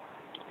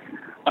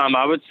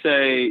 I would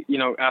say, you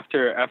know,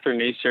 after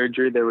knee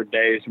surgery, there were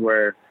days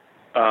where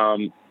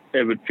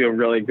it would feel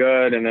really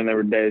good, and then there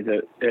were days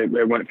that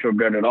it wouldn't feel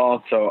good at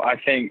all. So I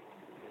think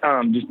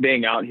just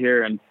being out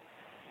here, and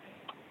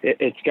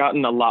it's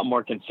gotten a lot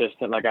more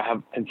consistent. Like I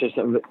have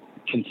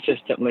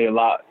consistently a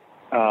lot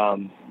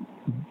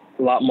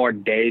more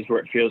days where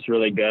it feels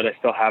really good. I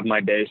still have my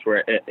days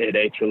where it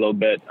aches a little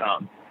bit,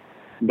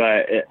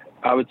 but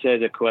I would say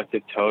as a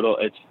collective total,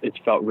 it's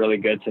felt really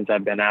good since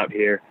I've been out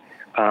here.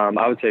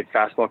 I would say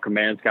fastball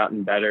command's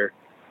gotten better.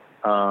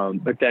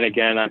 But then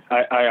again,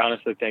 I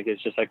honestly think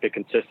it's just like the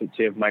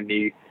consistency of my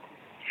knee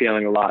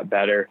feeling a lot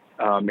better,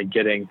 and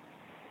getting,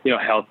 you know,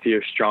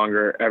 healthier,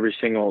 stronger every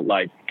single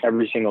day,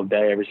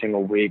 every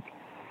single week.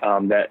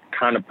 That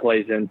kind of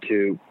plays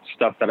into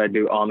stuff that I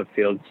do on the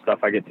field, stuff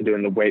I get to do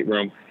in the weight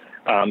room.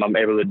 I'm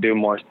able to do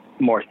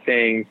more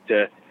things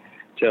to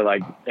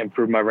like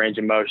improve my range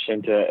of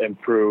motion, to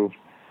improve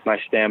my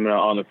stamina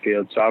on the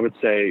field. So I would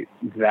say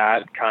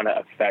that kind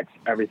of affects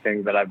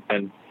everything that I've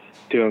been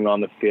doing on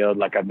the field.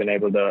 Like I've been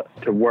able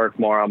to work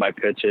more on my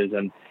pitches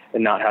and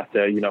not have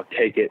to, you know,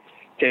 take it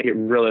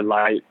really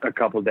light a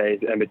couple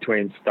days in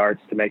between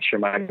starts to make sure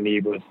my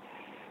knee was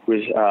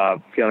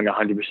feeling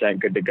 100%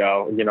 good to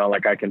go. You know,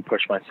 like I can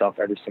push myself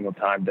every single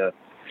time to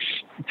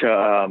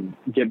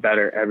get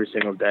better every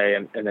single day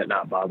and it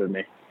not bother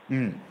me.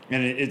 And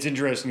it's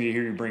interesting to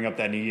hear you bring up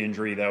that knee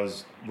injury. That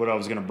was what I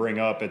was going to bring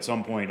up at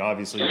some point.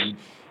 Obviously,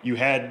 you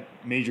had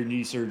major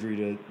knee surgery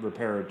to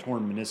repair a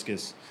torn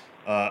meniscus.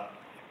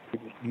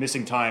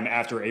 Missing time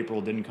after April,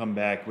 didn't come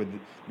back with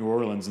New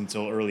Orleans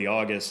until early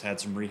August, had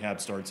some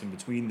rehab starts in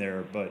between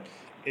there. But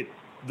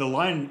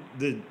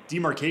the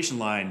demarcation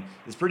line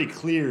is pretty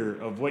clear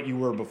of what you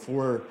were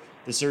before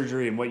the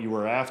surgery and what you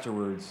were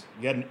afterwards.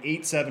 You had an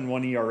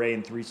 8.71 ERA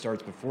in 3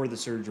 starts before the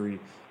surgery,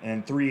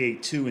 and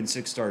 3.82 in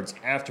 6 starts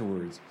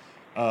afterwards.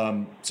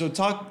 So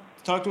talk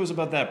to us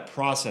about that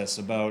process,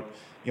 about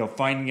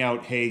finding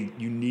out, hey,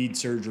 you need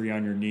surgery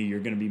on your knee, you're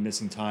going to be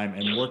missing time,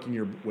 and working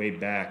your way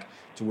back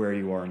to where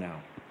you are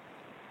now.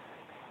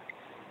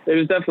 It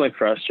was definitely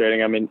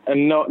frustrating. I mean,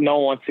 and no one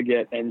wants to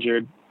get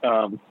injured,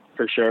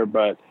 for sure.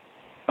 But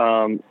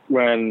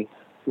when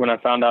I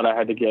found out I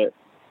had to get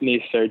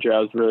knee surgery, I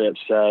was really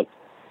upset.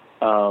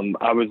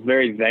 I was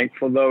very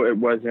thankful, though. It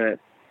wasn't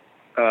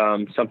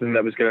something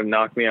that was going to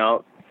knock me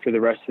out for the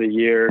rest of the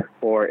year,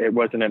 or it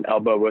wasn't an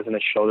elbow, it wasn't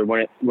a shoulder,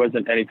 when it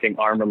wasn't anything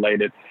arm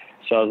related.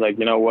 So I was like,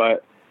 you know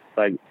what,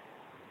 like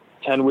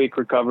 10-week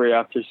recovery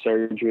after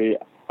surgery,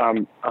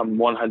 I'm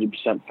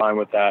 100% fine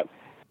with that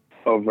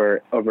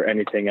over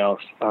anything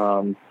else.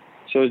 So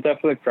it was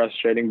definitely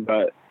frustrating,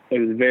 but it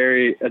was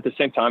at the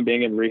same time,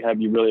 being in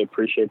rehab, you really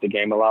appreciate the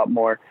game a lot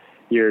more.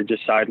 You're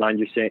just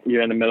sidelined.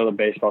 You're in the middle of the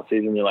baseball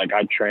season. You're like,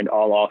 I trained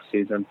all off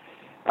season.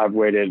 I've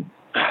waited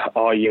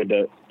all year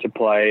to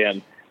play,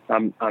 and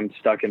I'm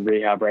stuck in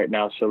rehab right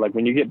now. So like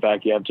when you get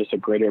back, you have just a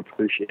greater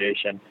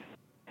appreciation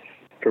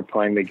for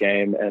playing the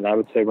game. And I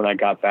would say when I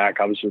got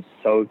back, I was just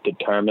so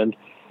determined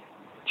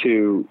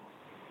to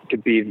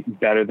be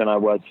better than I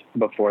was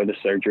before the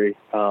surgery.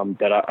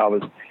 That I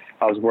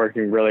was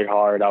working really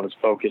hard. I was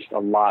focused a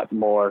lot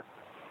more.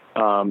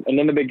 And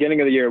in the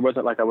beginning of the year, it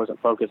wasn't like I wasn't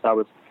focused. I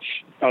was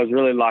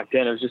really locked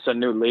in. It was just a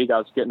new league. I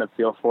was getting a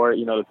feel for it.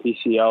 The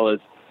PCL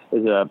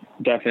is a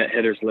definite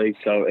hitters league.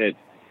 So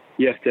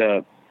you have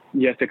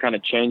to kind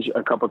of change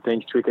a couple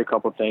things, tweak a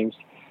couple things,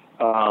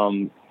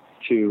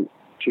 to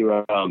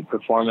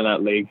perform in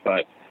that league.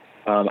 But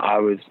I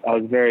was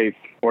very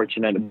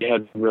fortunate. We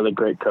had really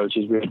great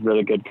coaches. We had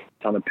really good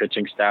on the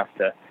pitching staff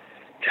to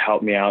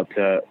help me out,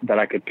 that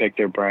I could pick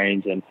their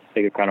brains and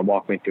they could kind of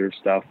walk me through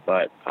stuff.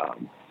 But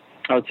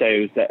I would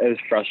say it was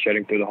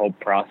frustrating through the whole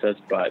process,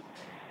 but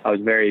I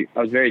was very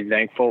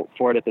thankful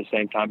for it at the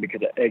same time,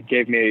 because it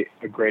gave me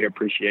a great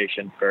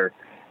appreciation for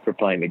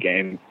playing the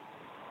game.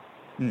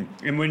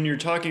 And when you're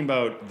talking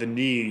about the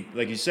knee,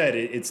 like you said,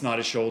 it's not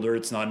a shoulder,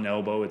 it's not an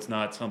elbow, it's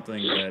not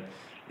something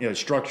that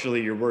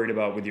structurally you're worried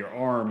about with your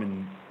arm,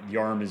 and the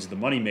arm is the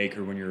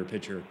moneymaker when you're a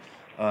pitcher.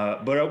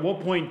 But at what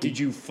point did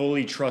you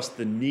fully trust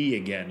the knee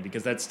again?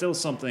 Because that's still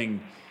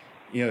something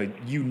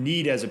you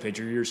need as a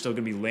pitcher. You're still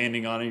going to be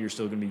landing on it. You're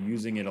still going to be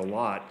using it a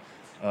lot,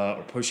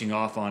 or pushing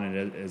off on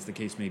it, as the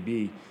case may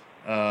be.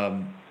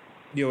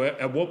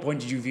 At what point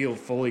did you feel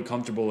fully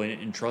comfortable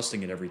in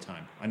trusting it every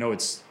time? I know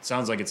it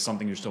sounds like it's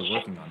something you're still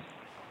working on.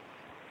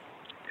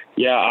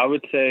 Yeah, I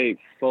would say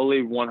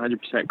fully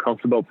 100%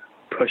 comfortable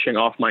pushing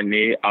off my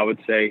knee. I would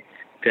say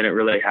didn't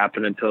really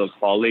happen until the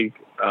fall league,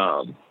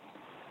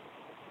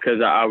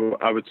 because I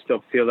would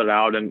still feel it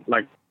out, and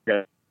like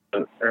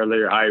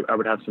earlier, I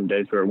would have some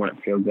days where it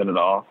wouldn't feel good at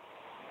all.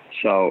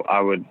 So I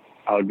would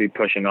be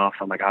pushing off.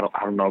 I'm like, I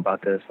don't know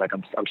about this. Like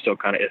I'm still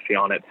kind of iffy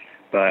on it.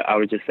 But I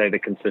would just say the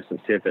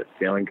consistency of it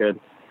feeling good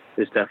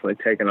is definitely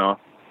taken off.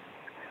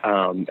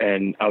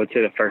 And I would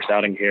say the first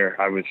outing here,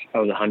 I was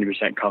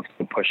 100%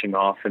 comfortable pushing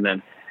off, and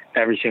then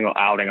every single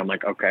outing, I'm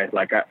like, okay,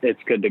 like it's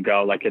good to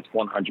go. Like it's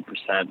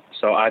 100%.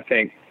 So I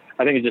think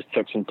it just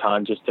took some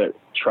time just to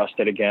trust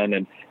it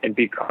again and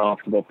be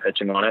comfortable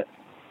pitching on it.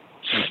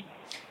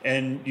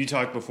 And you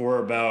talked before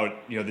about,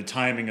 the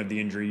timing of the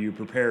injury. You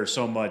prepare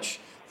so much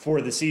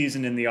for the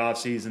season in the off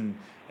season,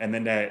 and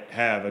then to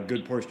have a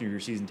good portion of your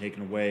season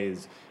taken away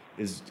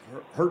is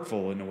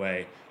hurtful in a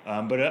way.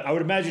 But I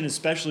would imagine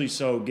especially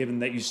so given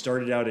that you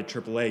started out at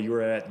AAA, you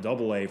were at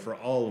AA for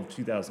all of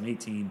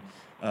 2018.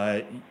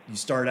 You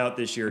started out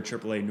this year at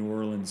AAA New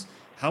Orleans.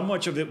 How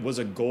much of it was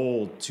a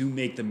goal to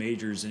make the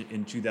majors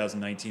in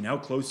 2019? How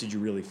close did you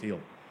really feel?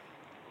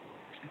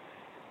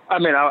 I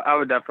mean, I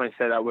would definitely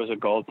say that was a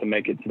goal to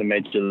make it to the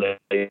major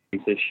leagues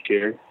this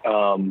year.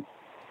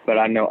 But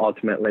I know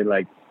ultimately,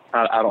 like,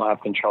 I don't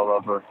have control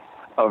over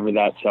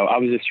that. So I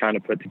was just trying to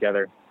put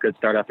together good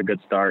start after good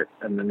start.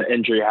 And then the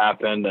injury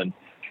happened, and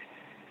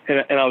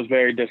I was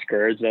very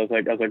discouraged. I was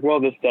like, well,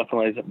 this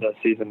definitely isn't the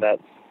season that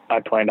I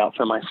planned out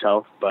for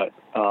myself. But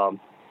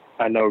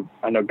I know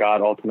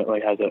God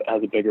ultimately has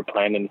a bigger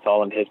plan, and it's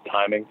all in His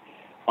timing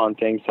on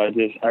things. So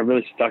I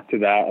really stuck to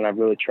that, and I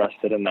really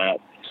trusted in that.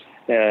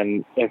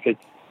 And if it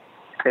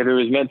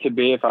was meant to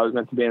be, if I was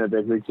meant to be in the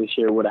big leagues this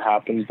year, it would have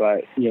happened.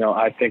 But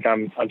I think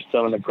I'm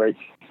still in a great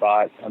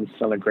spot. I'm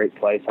still in a great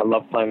place. I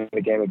love playing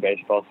the game of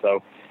baseball.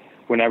 So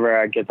whenever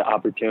I get the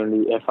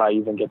opportunity, if I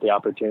even get the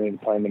opportunity to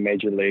play in the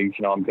major leagues,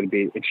 I'm going to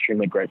be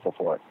extremely grateful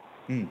for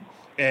it.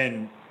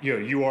 And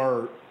you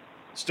are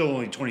still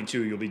only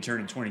 22. You'll be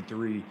turning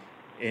 23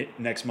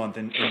 next month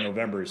in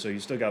November. So you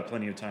still got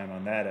plenty of time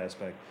on that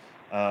aspect.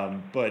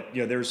 But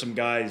there were some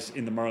guys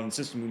in the Marlins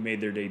system who made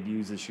their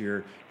debuts this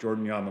year.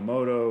 Jordan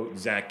Yamamoto,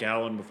 Zach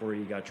Gallen before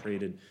he got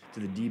traded to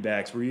the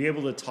D-backs. Were you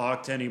able to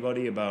talk to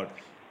anybody about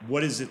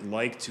what is it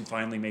like to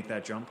finally make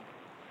that jump?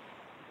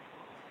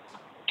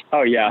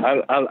 Oh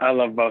yeah, I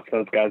love both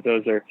those guys.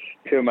 Those are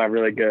two of my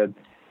really good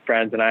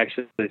friends, and I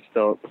actually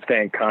still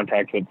stay in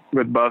contact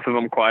with both of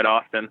them quite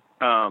often.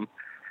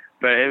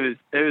 But it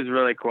was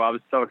really cool. I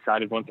was so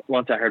excited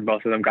once I heard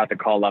both of them got the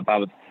call up. I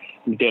was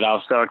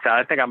so excited.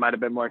 I think I might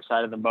have been more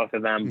excited than both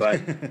of them, but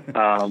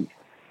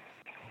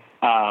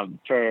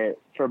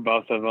for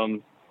both of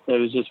them, it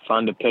was just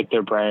fun to pick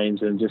their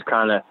brains and just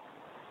kind of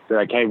be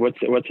like, hey, what's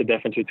the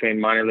difference between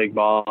minor league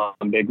ball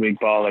and big league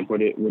ball? Like, what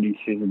do you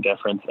see the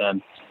difference?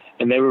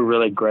 And they were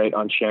really great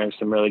on sharing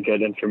some really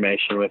good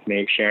information with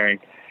me, sharing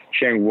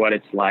what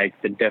it's like,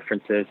 the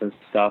differences and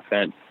stuff.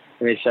 And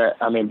they said,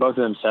 I mean, both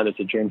of them said it's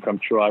a dream come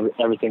true,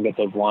 everything that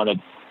they've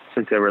wanted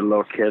since they were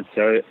little kids.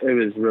 So it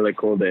was really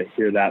cool to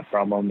hear that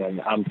from them. And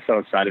I'm so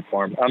excited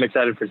for him. I'm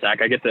excited for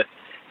Zach. I get to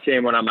see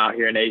him when I'm out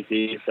here in AZ.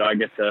 So I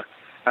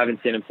haven't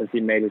seen him since he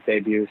made his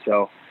debut.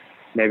 So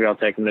maybe I'll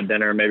take him to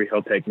dinner. Maybe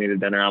he'll take me to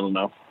dinner. I don't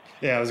know.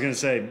 Yeah, I was going to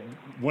say,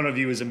 one of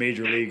you is a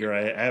major leaguer.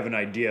 I have an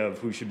idea of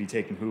who should be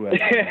taking who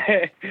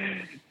at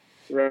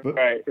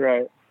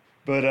Right.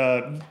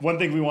 But one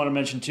thing we want to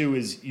mention, too,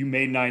 is you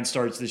made 9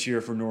 starts this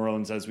year for New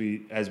Orleans, as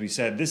we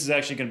said. This is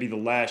actually going to be the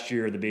last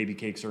year the Baby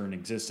Cakes are in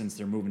existence.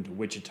 They're moving to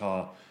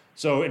Wichita.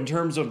 So in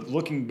terms of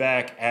looking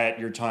back at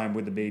your time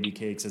with the Baby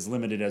Cakes, as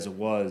limited as it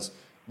was,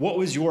 what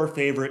was your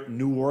favorite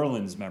New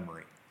Orleans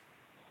memory?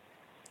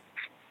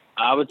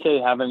 I would say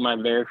having my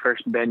very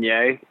first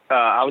beignet.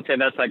 I would say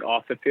that's like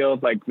off the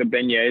field. Like the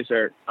beignets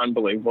are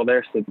unbelievable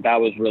there. So that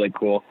was really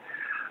cool.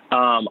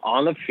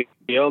 On the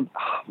field,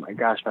 oh my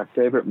gosh, my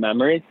favorite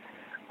memory.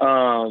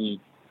 I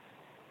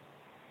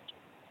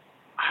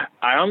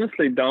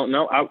honestly don't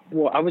know. I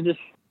was just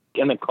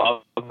in the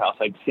clubhouse,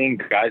 like seeing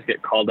guys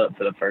get called up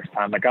for the first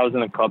time. Like I was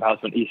in the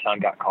clubhouse when Isan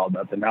got called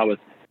up, and that was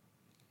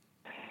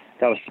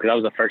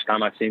the first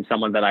time I've seen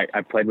someone that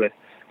I played with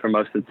for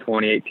most of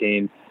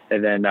 2018.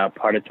 And then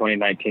part of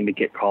 2019 to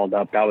get called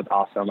up. That was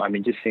awesome. I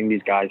mean, just seeing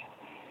these guys,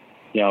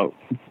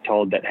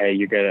 told that, hey,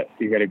 you gotta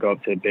go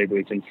up to the big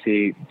leagues and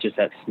see just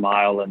that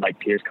smile and like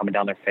tears coming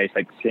down their face,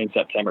 like seeing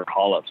September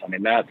call-ups. I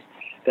mean, that's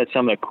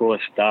some of the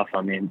coolest stuff.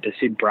 I mean, to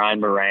see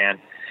Brian Moran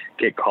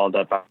get called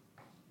up,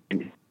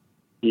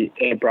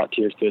 it brought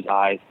tears to his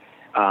eyes.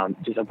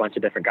 Just a bunch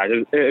of different guys.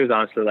 It was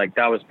honestly like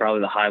that was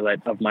probably the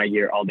highlight of my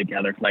year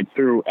altogether. Like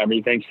through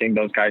everything, seeing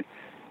those guys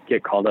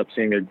get called up,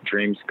 seeing their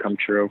dreams come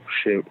true.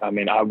 Shoot, I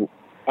mean, I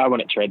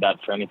wouldn't trade that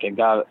for anything.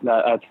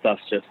 That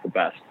stuff's just the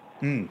best.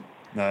 No,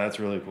 that's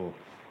really cool.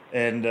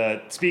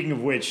 And speaking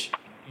of which,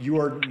 you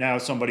are now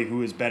somebody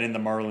who has been in the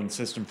Marlins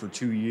system for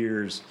 2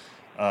 years.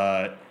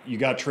 You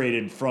got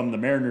traded from the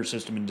Mariners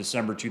system in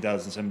December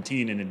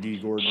 2017 in a D.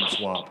 Gordon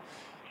swap.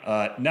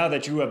 Now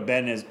that you have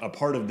been as a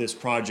part of this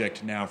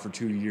project now for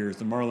 2 years,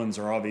 the Marlins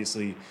are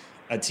obviously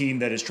a team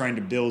that is trying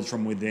to build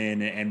from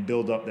within and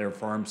build up their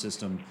farm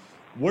system.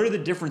 What are the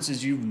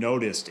differences you've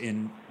noticed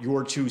in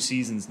your 2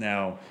 seasons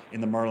now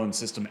in the Marlins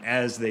system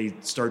as they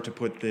start to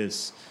put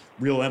this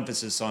real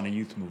emphasis on a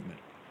youth movement?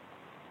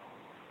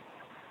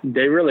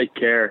 They really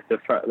care. The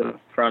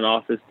front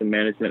office, the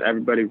management,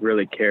 everybody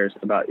really cares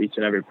about each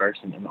and every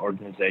person in the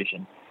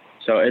organization.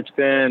 So it's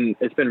been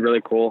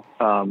really cool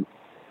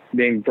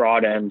being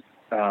brought in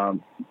 2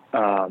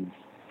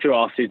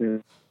 off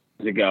seasons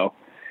ago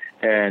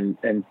and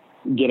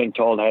getting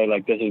told, hey,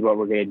 like this is what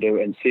we're going to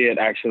do, and see it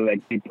actually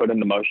like be put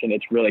into motion.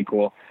 It's really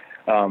cool.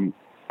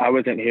 I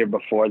wasn't here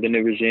before the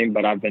new regime,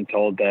 but I've been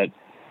told that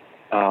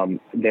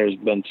there's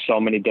been so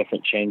many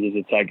different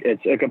changes.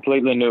 It's a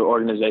completely new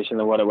organization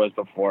than what it was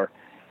before.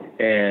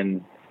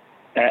 And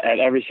at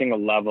every single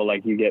level,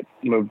 like you get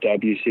moved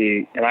up, you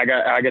see, and I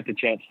get the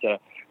chance to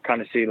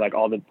kind of see like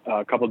all the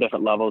couple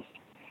different levels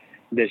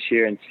this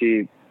year and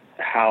see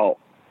how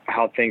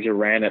things are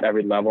ran at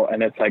every level,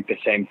 and it's like the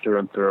same through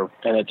and through.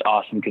 And it's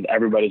awesome because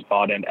everybody's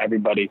bought in.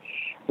 Everybody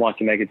wants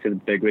to make it to the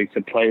big leagues.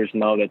 The players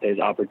know that there's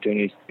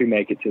opportunities to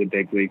make it to the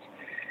big leagues,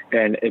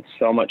 and it's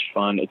so much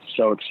fun. It's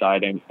so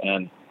exciting,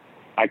 and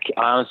I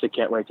honestly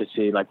can't wait to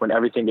see like when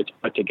everything gets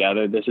put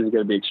together. This is going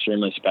to be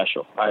extremely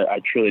special. I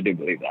truly do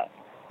believe that.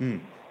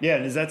 Yeah,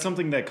 and is that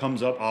something that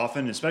comes up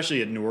often,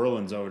 especially at New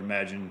Orleans, I would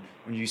imagine,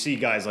 when you see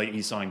guys like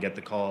Isan get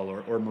the call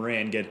or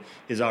Moran get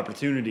his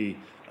opportunity,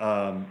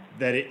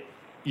 that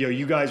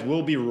you guys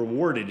will be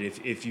rewarded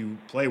if you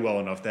play well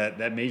enough.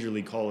 That major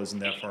league call isn't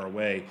that far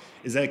away.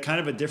 Is that kind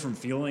of a different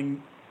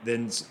feeling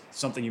than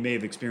something you may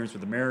have experienced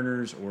with the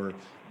Mariners, or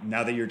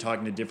now that you're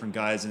talking to different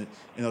guys in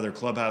other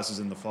clubhouses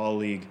in the fall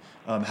league?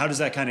 How does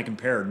that kind of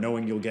compare,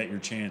 knowing you'll get your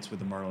chance with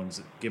the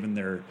Marlins, given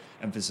their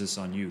emphasis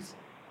on youth?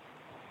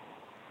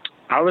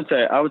 I would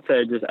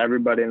say just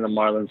everybody in the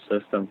Marlins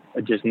system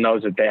just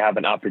knows that they have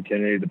an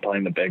opportunity to play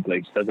in the big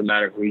leagues. Doesn't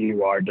matter who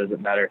you are.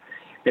 Doesn't matter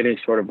any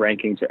sort of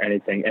rankings or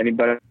anything.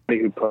 Anybody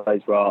who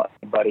plays well,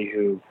 anybody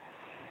who,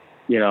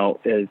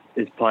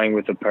 is playing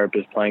with a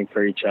purpose, playing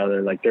for each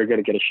other, like they're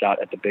going to get a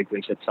shot at the big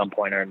leagues at some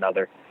point or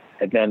another.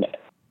 And then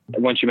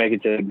once you make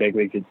it to the big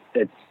leagues,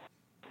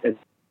 it's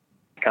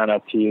kind of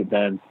up to you.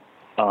 Then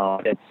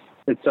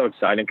it's so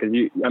exciting because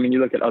you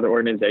look at other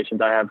organizations.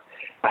 I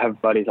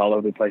have buddies all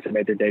over the place that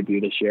made their debut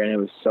this year, and it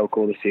was so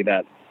cool to see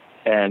that.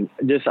 And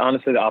just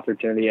honestly, the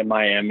opportunity in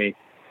Miami,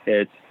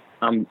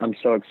 I'm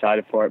so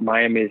excited for it.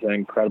 Miami is an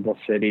incredible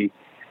city.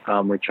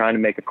 We're trying to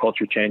make a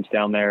culture change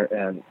down there,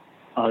 and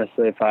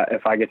honestly,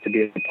 if I get to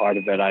be a part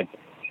of it,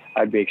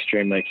 I'd be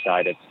extremely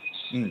excited.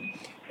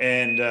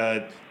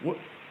 And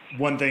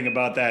one thing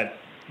about that,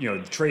 the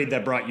trade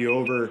that brought you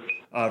over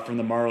from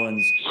the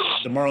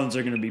Marlins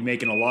are going to be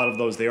making a lot of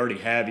those. They already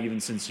have,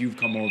 even since you've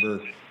come over,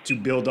 to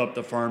build up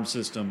the farm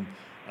system.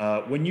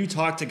 When you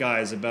talk to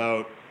guys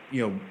about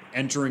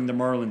entering the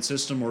Marlins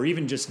system, or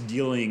even just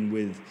dealing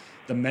with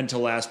the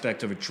mental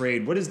aspect of a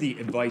trade, what is the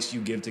advice you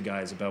give to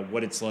guys about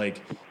what it's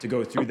like to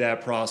go through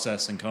that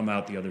process and come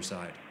out the other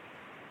side?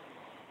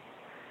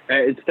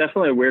 It's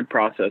definitely a weird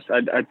process.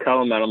 I'd tell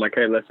them that. I'm like,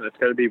 hey, listen, it's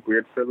going to be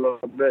weird for a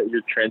little bit.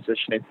 You're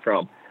transitioning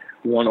from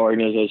one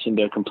organization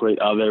to a complete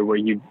other, where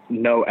you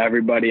know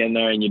everybody in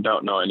there and you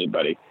don't know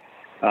anybody.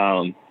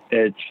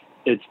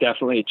 It's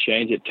definitely a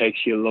change. It takes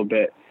you a little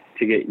bit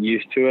to get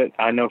used to it.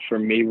 I know for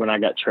me, when I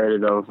got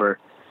traded over,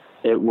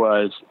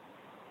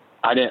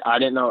 I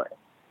didn't know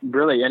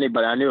really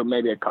anybody. I knew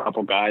maybe a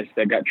couple guys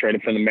that got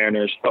traded from the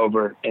Mariners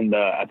over in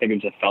I think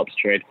it was a Phelps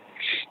trade.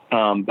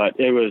 But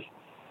there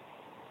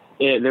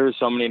was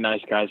so many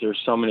nice guys. There were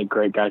so many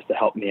great guys to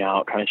help me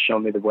out, kind of show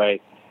me the way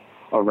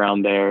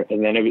around there.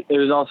 And then it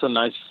was also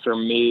nice for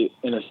me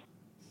in a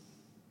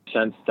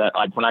sense that,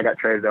 like, when I got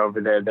traded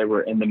over there, they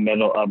were in the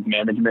middle of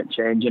management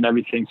change and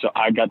everything. So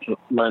I got to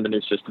learn the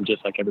new system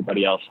just like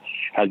everybody else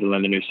had to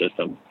learn the new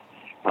system.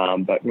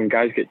 But when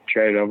guys get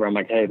traded over, I'm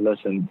like, hey,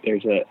 listen,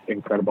 there's an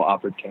incredible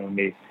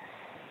opportunity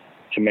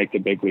to make the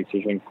big leagues.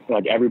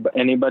 Like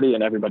anybody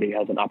and everybody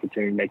has an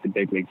opportunity to make the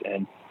big leagues,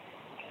 and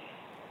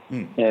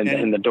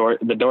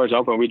the door's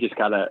open. We just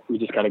gotta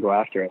go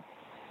after it.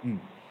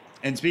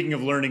 And speaking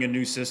of learning a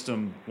new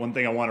system, one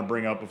thing I want to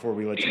bring up before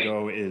we let you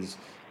go is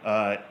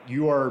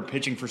you are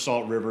pitching for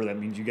Salt River. That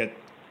means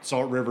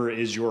Salt River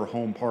is your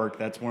home park.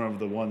 That's one of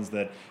the ones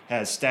that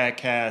has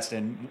StatCast,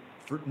 and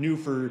new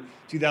for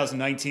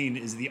 2019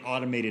 is the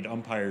automated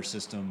umpire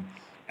system.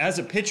 As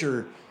a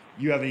pitcher,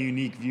 you have a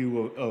unique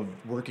view of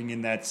working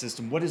in that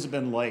system. What has it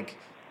been like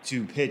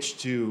to pitch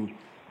to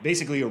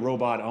basically a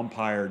robot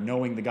umpire,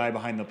 knowing the guy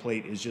behind the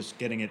plate is just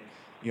getting it,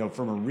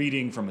 from a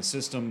reading, from a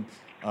system,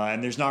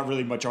 and there's not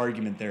really much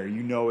argument there.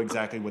 You know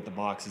exactly what the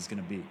box is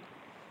going to be.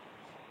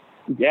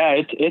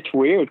 Yeah, it's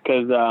weird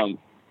because,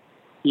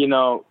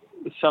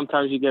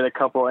 sometimes you get a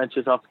couple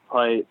inches off the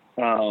plate,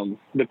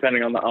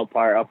 depending on the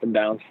umpire, up and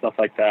down, stuff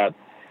like that.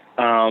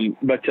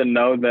 But to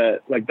know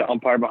that, like, the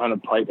umpire behind the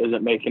plate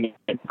isn't making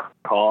a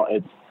call,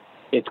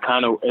 it's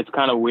kind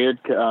of weird,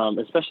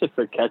 especially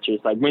for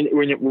catchers. Like when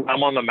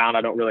I'm on the mound,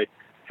 I don't really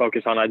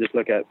focus on. I just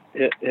look at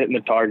hitting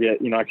the target,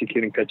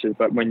 executing pitches.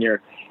 But when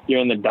you're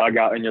in the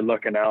dugout and you're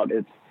looking out,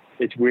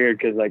 it's weird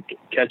because, like,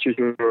 catchers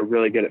who are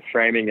really good at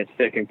framing and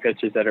sticking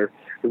pitches that are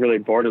really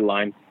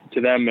borderline,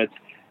 to them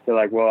they're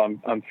like, well,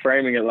 I'm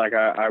framing it like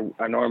I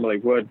normally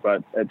would,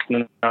 but it's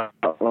not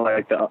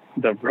like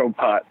the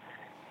robot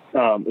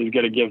is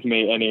going to give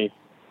me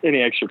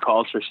any extra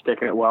calls for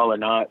sticking it well or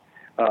not.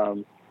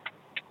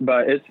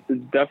 But it's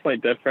definitely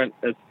different.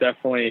 It's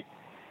definitely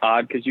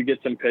odd because you get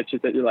some pitches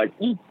that you're like,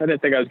 I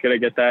didn't think I was going to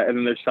get that. And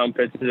then there's some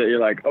pitches that you're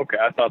like, okay,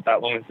 I thought that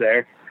one was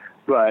there.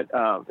 But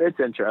it's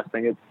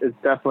interesting. It's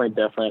definitely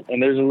different. And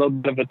there's a little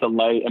bit of a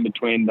delay in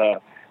between the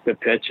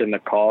pitch and the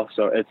call.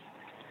 So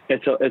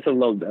it's a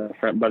little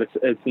different, but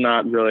it's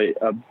not really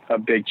a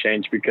big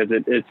change because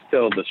it's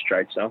still the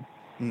strike zone.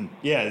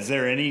 Yeah. Is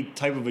there any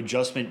type of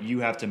adjustment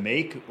you have to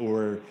make,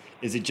 or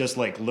is it just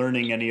like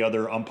learning any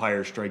other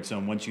umpire strike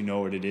zone? Once you know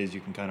what it is, you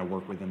can kind of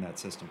work within that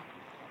system.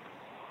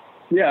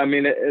 Yeah. I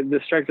mean, the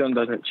strike zone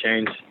doesn't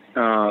change.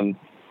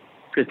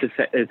 It's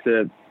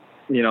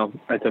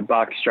a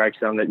box strike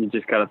zone that you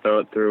just got to throw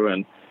it through,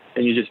 and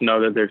you just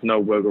know that there's no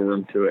wiggle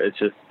room to it. It's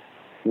just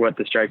what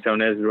the strike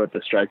zone is what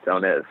the strike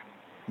zone is.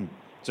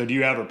 So do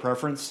you have a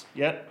preference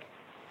yet?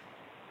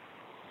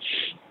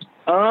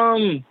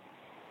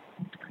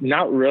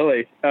 Not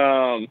really.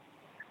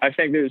 I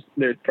think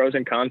there's pros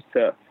and cons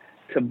to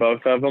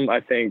both of them. I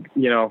think,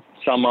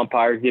 some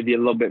umpires give you a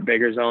little bit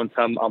bigger zone.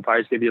 Some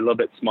umpires give you a little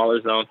bit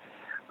smaller zone.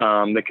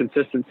 The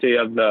consistency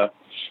of the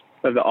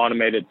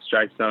automated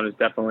strike zone is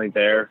definitely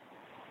there.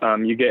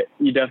 You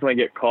definitely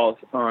get calls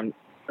on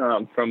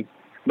from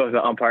both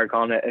the umpire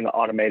calling it and the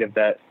automated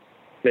that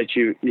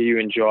you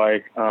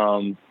enjoy.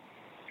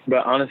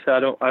 But honestly,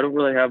 I don't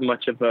really have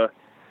much of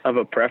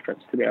a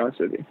preference, to be honest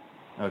with you.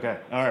 Okay.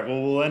 All right.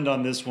 Well, we'll end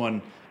on this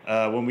one.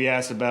 When we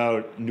asked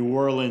about New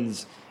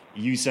Orleans,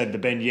 you said the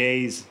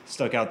beignets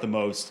stuck out the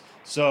most.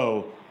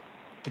 So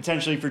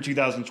potentially for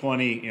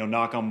 2020,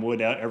 knock on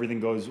wood, everything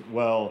goes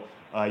well.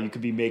 You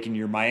could be making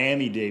your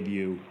Miami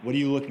debut. What are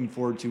you looking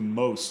forward to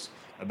most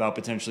about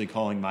potentially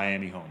calling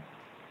Miami home?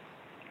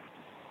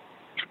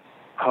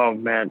 Oh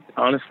man,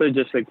 honestly,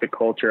 just like the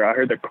culture. I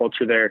heard the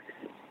culture there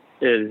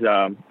is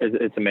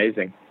it's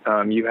amazing.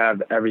 You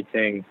have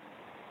everything.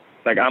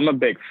 Like, I'm a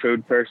big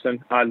food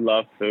person. I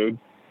love food.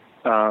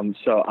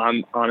 So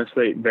I'm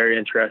honestly very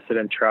interested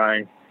in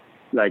trying,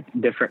 like,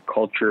 different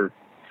culture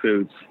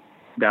foods.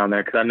 down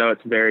there, because I know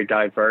it's very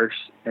diverse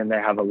and they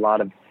have a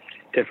lot of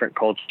different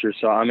cultures.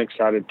 So I'm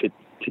excited to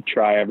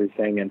try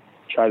everything and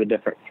try the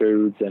different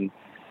foods. And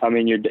I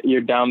mean,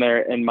 you're down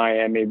there in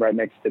Miami, right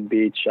next to the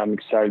beach. I'm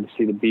excited to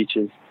see the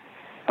beaches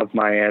of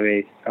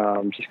Miami,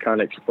 just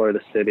kind of explore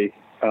the city.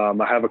 I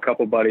have a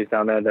couple buddies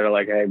down there that are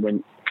like, hey,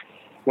 when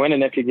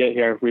and if you get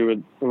here,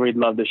 we'd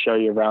love to show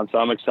you around. So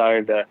I'm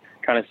excited to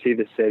kind of see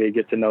the city,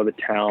 get to know the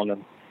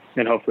town,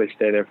 and hopefully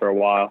stay there for a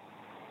while.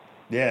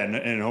 Yeah,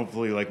 and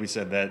hopefully, like we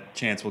said, that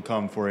chance will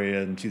come for you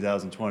in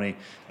 2020.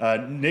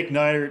 Nick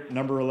Neidert,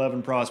 number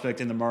 11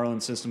 prospect in the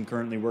Marlins system,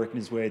 currently working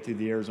his way through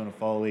the Arizona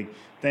Fall League.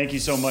 Thank you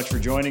so much for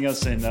joining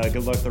us, and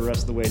good luck the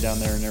rest of the way down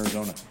there in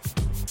Arizona.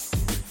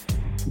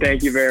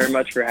 Thank you very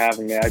much for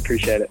having me. I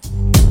appreciate it.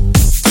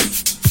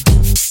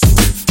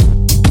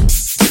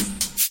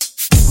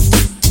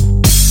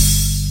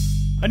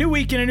 A new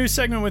week and a new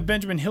segment with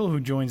Benjamin Hill, who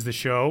joins the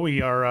show.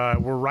 We're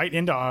right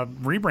into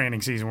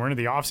rebranding season. We're into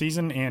the off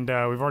season, and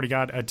we've already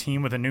got a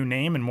team with a new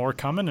name and more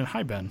coming. And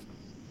hi, Ben.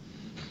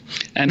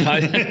 And hi,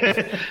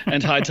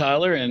 and hi,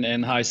 Tyler,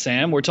 and hi,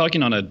 Sam. We're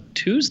talking on a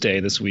Tuesday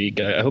this week.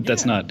 I hope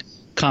that's not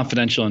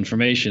confidential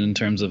information in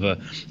terms of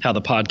how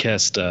the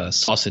podcast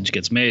sausage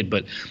gets made,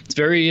 but it's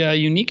very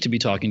unique to be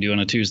talking to you on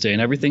a Tuesday,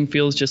 and everything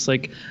feels just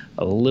like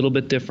a little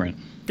bit different.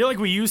 I feel like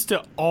we used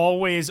to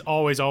always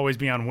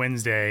be on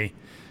Wednesday.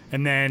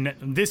 And then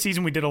this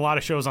season we did a lot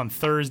of shows on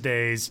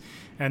Thursdays.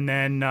 And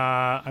then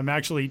I'm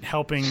actually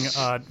helping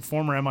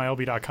former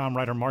MILB.com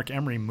writer Mark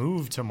Emery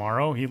move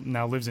tomorrow. He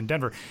now lives in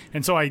Denver.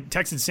 And so I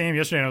texted Sam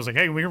yesterday and I was like,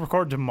 hey, we can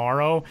record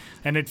tomorrow.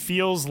 And it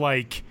feels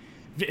like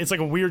it's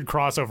like a weird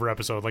crossover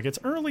episode. Like it's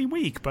early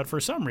week, but for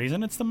some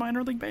reason it's the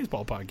minor league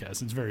baseball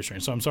podcast. It's very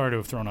strange. So I'm sorry to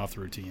have thrown off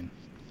the routine.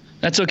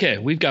 That's okay.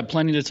 We've got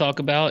plenty to talk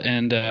about,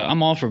 and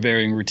I'm all for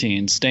varying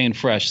routines, staying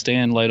fresh,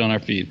 staying light on our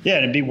feet. Yeah,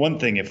 and it'd be one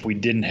thing if we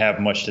didn't have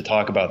much to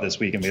talk about this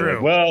week and be True.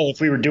 like, well, if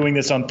we were doing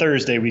this on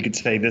Thursday, we could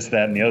say this,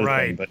 that, and the other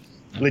thing. But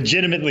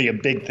legitimately, a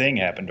big thing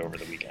happened over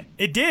the weekend.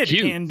 It did,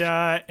 Huge.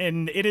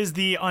 and it is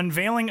the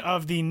unveiling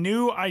of the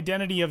new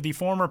identity of the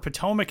former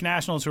Potomac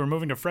Nationals who are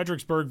moving to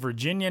Fredericksburg,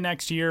 Virginia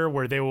next year,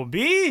 where they will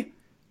be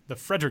the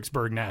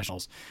Fredericksburg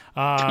Nationals.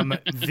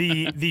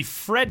 The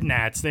Fred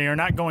Nats, they are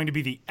not going to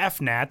be the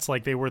F Nats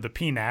like they were the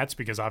P Nats,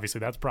 because obviously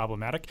that's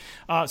problematic.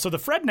 So the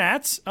Fred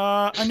Nats,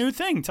 a new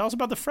thing. Tell us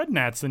about the Fred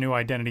Nats, the new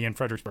identity in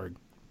Fredericksburg.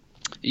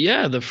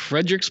 Yeah, the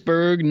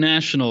Fredericksburg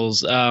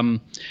Nationals.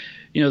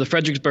 The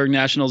Fredericksburg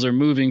Nationals are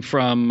moving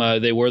from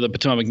they were the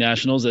Potomac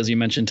Nationals, as you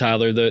mentioned,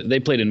 Tyler. They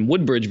played in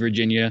Woodbridge,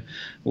 Virginia,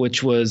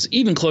 which was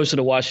even closer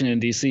to Washington,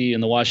 D.C.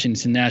 and the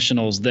Washington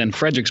Nationals than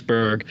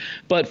Fredericksburg.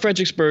 But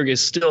Fredericksburg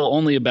is still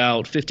only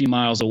about 50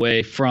 miles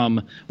away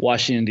from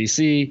Washington,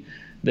 D.C.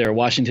 They're a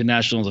Washington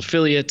Nationals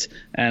affiliate.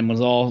 And when it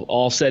was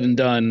all said and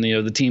done,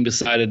 the team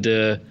decided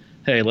to,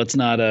 hey, let's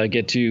not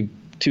get too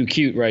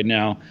cute right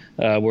now.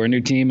 We're a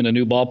new team in a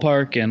new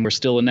ballpark, and we're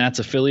still a Nats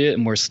affiliate,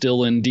 and we're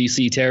still in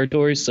D.C.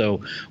 territory,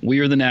 so we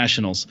are the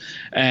Nationals.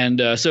 And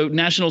so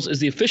Nationals is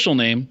the official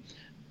name,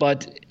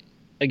 but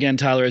again,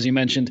 Tyler, as you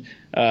mentioned,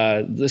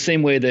 the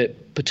same way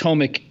that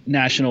Potomac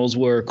Nationals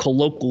were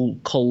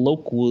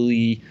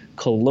colloquially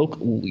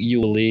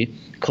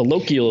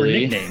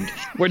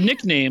were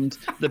nicknamed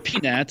the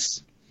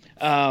Peanuts.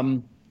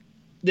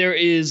 There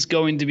is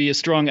going to be a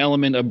strong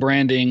element of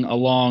branding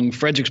along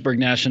Fredericksburg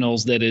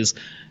Nationals that is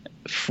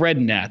Fred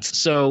Nats.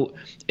 So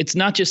it's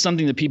not just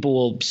something that people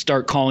will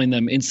start calling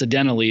them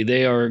incidentally.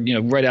 They are,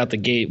 right out the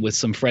gate with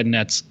some Fred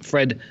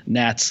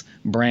Nats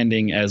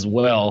branding as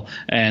well.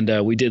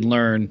 And we did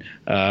learn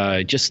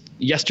just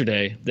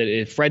yesterday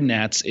that Fred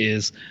Nats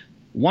is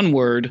one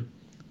word,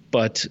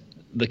 but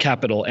the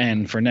capital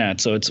N for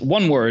Nats. So it's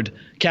one word,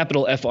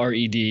 capital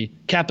F-R-E-D,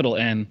 capital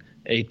N,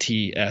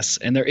 A-T-S.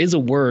 And there is a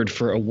word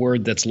for a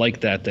word that's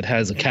like that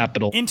has a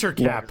capital.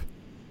 Intercap.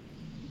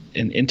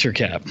 An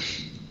intercap.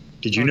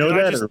 Did you know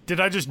that? Did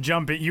I just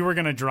jump it? You were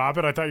going to drop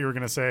it? I thought you were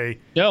going to say.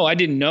 No, I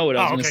didn't know it.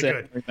 I was going to say,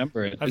 good. I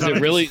remember it. Is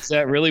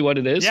that really what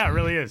it is? Yeah, it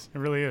really is. It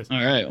really is. All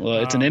right. Well,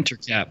 it's an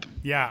intercap.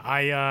 Yeah,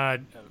 I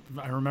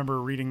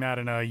remember reading that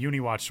in a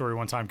UniWatch story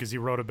one time, because he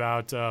wrote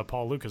about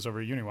Paul Lucas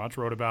over at UniWatch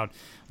wrote about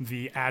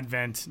the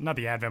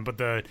but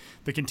the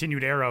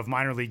continued era of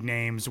minor league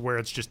names where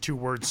it's just two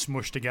words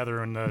smushed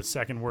together and the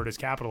second word is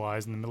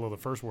capitalized in the middle of the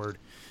first word.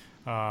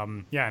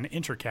 An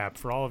intercap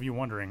for all of you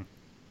wondering.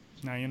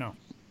 Now you know.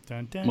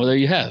 Dun, dun, well, there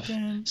you have.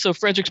 Dun. So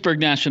Fredericksburg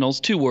Nationals,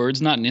 two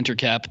words, not an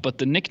intercap, but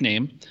the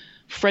nickname,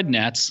 Fred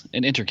Nats,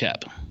 an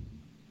intercap.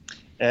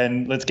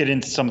 And let's get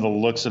into some of the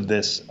looks of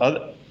this.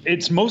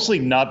 It's mostly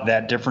not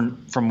that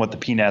different from what the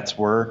Peanuts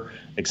were,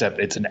 except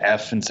it's an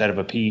F instead of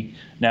a P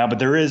now. But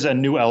there is a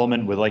new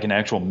element with like an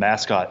actual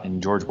mascot in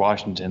George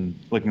Washington,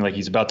 looking like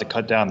he's about to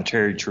cut down the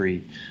cherry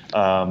tree.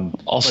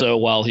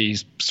 While he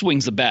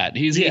swings the bat,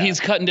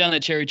 he's cutting down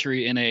that cherry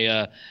tree in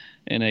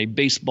a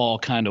baseball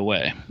kind of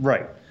way.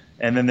 Right.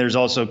 And then there's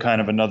also kind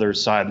of another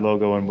side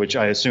logo in which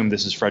I assume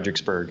this is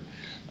Fredericksburg,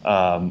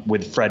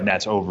 with Fred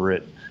Nats over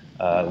it,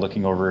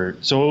 looking over.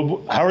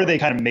 So how are they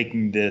kind of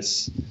making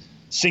this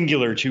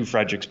singular to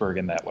Fredericksburg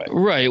in that way.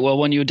 Right. Well,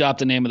 when you adopt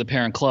the name of the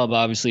parent club,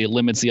 obviously it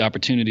limits the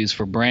opportunities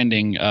for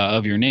branding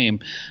of your name.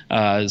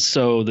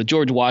 So the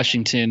George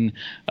Washington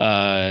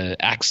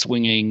axe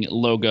swinging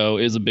logo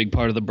is a big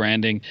part of the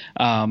branding.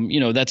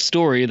 That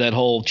story, that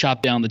whole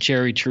chop down the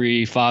cherry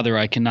tree, father,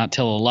 I cannot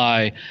tell a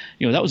lie,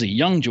 that was a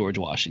young George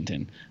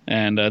Washington.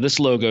 And this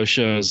logo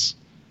shows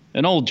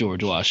an old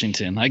George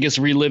Washington, I guess,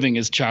 reliving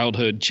his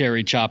childhood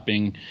cherry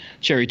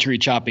tree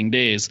chopping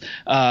days.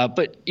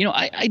 But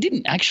I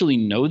didn't actually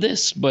know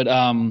this, but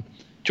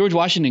George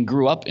Washington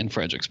grew up in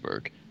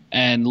Fredericksburg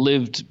and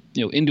lived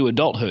into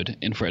adulthood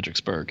in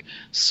Fredericksburg.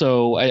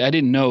 So I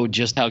didn't know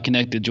just how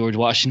connected George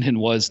Washington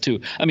was to.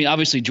 I mean,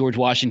 obviously George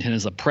Washington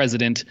as a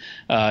president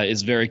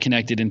is very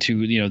connected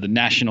into the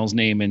Nationals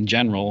name in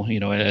general.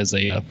 As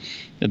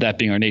that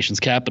being our nation's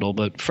capital.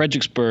 But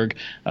Fredericksburg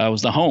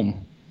was the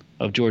home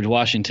of George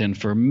Washington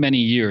for many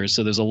years.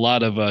 So there's a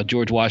lot of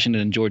George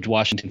Washington and George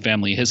Washington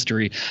family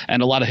history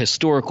and a lot of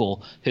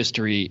historical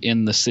history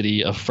in the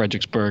city of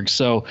Fredericksburg.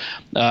 So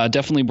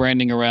definitely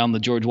branding around the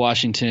George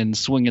Washington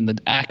swinging the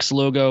axe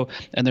logo.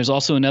 And there's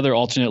also another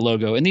alternate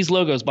logo. And these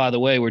logos, by the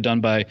way, were done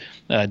by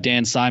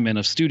Dan Simon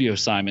of Studio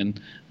Simon,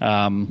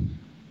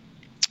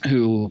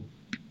 who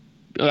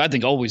I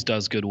think always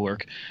does good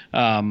work.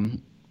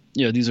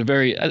 These are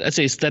very, I'd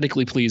say,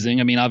 aesthetically pleasing.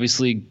 I mean,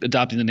 obviously,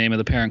 adopting the name of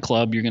the parent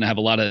club, you're going to have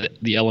a lot of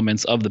the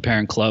elements of the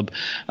parent club.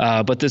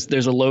 But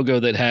there's a logo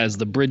that has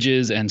the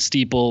bridges and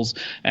steeples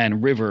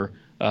and river,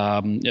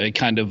 a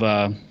kind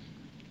of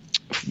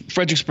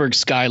Fredericksburg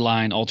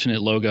skyline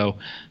alternate logo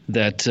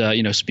that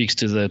speaks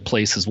to the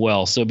place as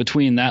well. So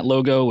between that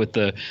logo with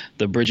the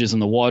bridges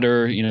and the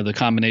water, the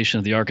combination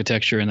of the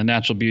architecture and the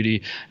natural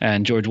beauty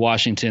and George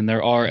Washington,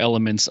 there are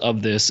elements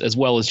of this, as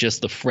well as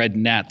just the Fred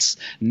Nats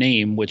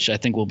name, which I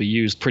think will be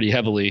used pretty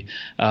heavily.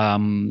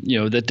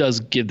 That does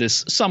give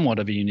this somewhat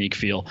of a unique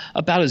feel,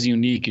 about as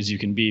unique as you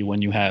can be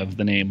when you have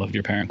the name of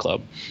your parent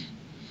club.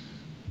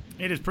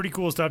 It is pretty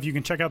cool stuff. You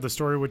can check out the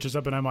story, which is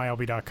up at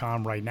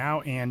MILB.com right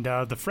now. And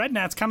the Fred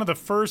Nats, kind of the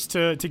first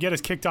to get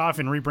us kicked off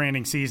in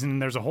rebranding season.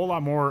 There's a whole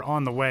lot more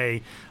on the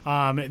way.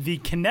 The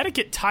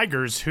Connecticut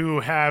Tigers,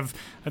 who have,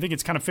 I think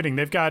it's kind of fitting,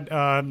 they've got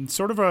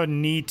sort of a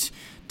neat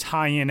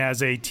tie-in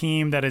as a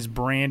team that is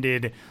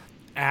branded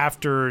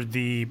after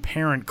the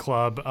parent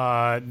club.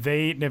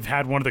 They have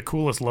had one of the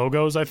coolest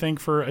logos, I think,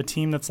 for a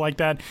team that's like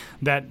that.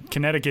 That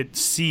Connecticut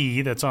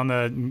C that's on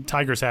the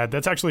Tigers hat,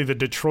 that's actually the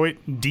Detroit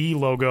D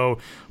logo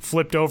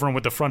flipped over and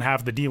with the front half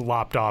of the D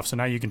lopped off. So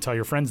now you can tell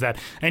your friends that.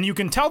 And you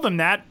can tell them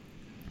that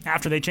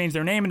after they change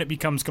their name, and it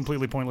becomes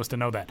completely pointless to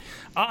know that.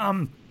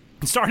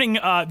 Starting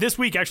this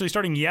week, actually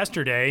starting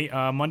yesterday,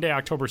 Monday,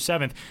 October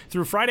 7th,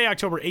 through Friday,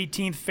 October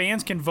 18th,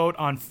 fans can vote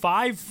on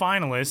 5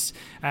 finalists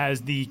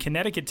as the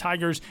Connecticut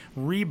Tigers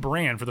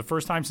rebrand. For the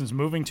first time since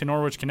moving to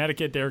Norwich,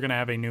 Connecticut, they're going to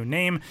have a new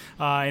name.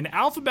 In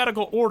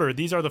alphabetical order,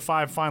 these are the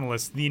 5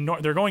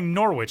 finalists. They're going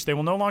Norwich. They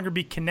will no longer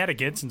be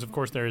Connecticut, since, of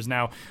course, there is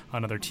now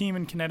another team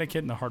in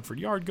Connecticut, and the Hartford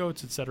Yard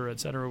Goats, et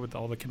cetera, with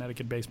all the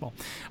Connecticut baseball.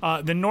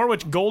 The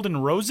Norwich Golden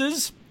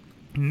Roses,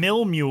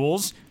 Mill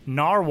Mules,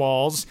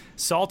 Narwhals,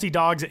 Salty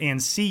Dogs, and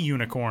Sea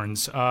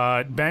Unicorns.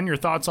 Ben, your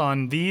thoughts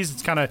on these?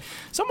 It's kind of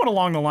somewhat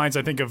along the lines,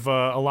 I think, of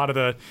a lot of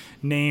the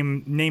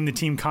name the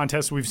team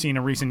contests we've seen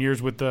in recent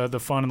years with the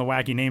fun and the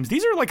wacky names.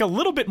 These are like a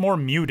little bit more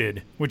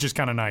muted, which is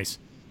kind of nice.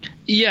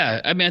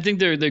 Yeah, I mean, I think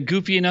they're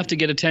goofy enough to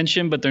get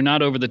attention, but they're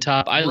not over the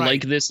top. I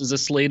like this as a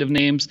slate of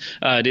names.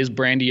 It is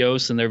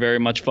grandiose, and they're very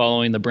much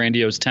following the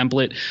grandiose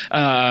template.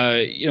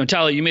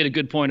 Tyler, you made a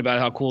good point about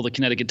how cool the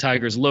Connecticut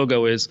Tigers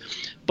logo is,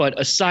 but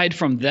aside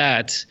from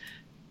that,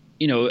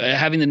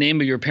 having the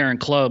name of your parent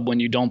club when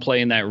you don't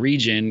play in that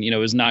region,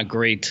 is not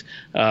great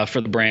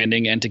for the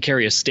branding, and to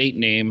carry a state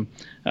name,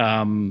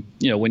 when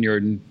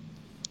you're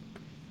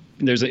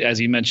there's, as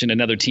you mentioned,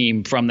 another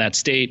team from that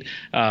state.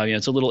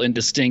 It's a little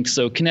indistinct.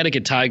 So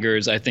Connecticut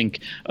Tigers, I think,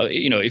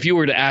 if you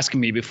were to ask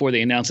me before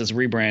they announced this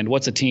rebrand,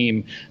 what's a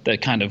team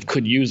that kind of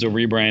could use a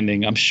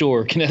rebranding? I'm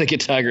sure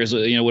Connecticut Tigers,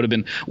 would have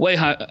been way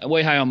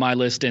high on my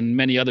list and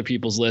many other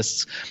people's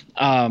lists.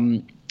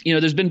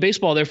 There's been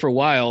baseball there for a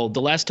while.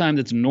 The last time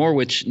that the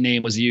Norwich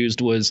name was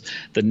used was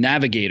the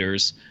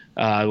Navigators,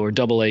 or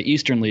AA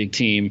Eastern League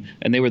team,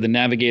 and they were the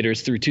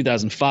Navigators through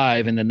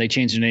 2005, and then they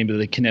changed their name to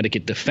the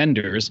Connecticut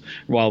Defenders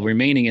while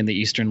remaining in the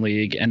Eastern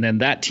League, and then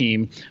that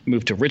team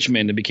moved to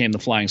Richmond and became the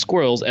Flying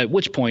Squirrels, at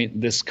which point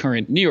this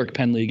current New York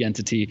Penn League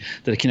entity,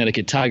 the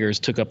Connecticut Tigers,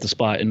 took up the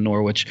spot in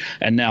Norwich,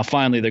 and now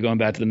finally they're going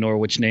back to the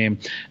Norwich name,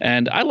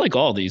 and I like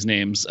all these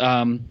names.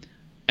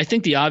 I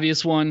think the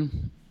obvious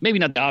one, maybe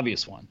not the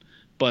obvious one,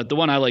 but the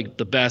one I like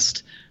the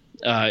best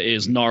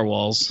is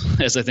Narwhals,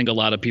 as I think a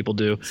lot of people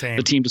do. Same.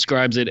 The team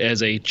describes it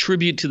as a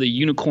tribute to the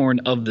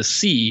unicorn of the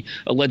sea,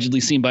 allegedly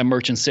seen by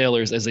merchant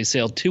sailors as they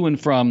sailed to and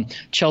from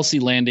Chelsea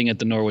Landing at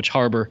the Norwich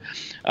Harbor.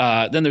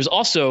 Then there's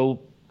also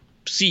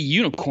Sea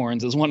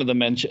Unicorns as one of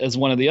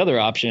the other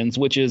options,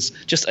 which is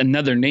just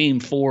another name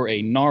for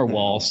a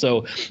narwhal.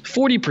 So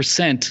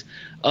 40%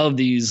 of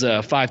these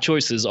 5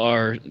 choices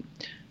are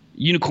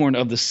Unicorn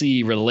of the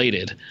Sea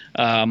related.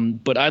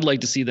 But I'd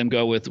like to see them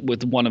go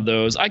with one of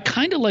those. I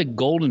kind of like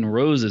Golden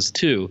Roses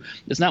too.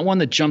 It's not one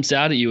that jumps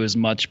out at you as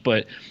much,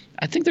 but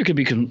I think there could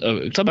be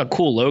talk about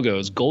cool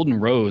logos. Golden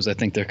Rose, I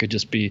think there could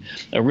just be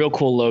a real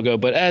cool logo.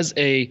 But as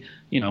a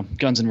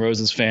Guns N'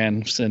 Roses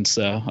fan since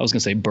I was gonna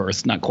say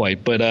birth, not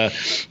quite, but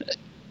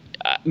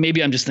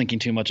maybe I'm just thinking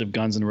too much of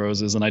Guns N'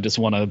 Roses, and I just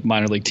want a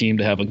minor league team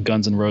to have a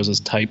Guns N'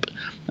 Roses type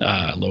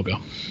logo.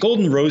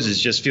 Golden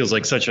Roses just feels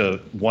like such a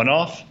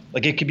one-off.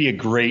 Like it could be a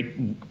great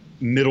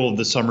middle of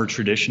the summer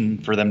tradition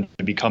for them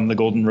to become the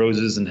Golden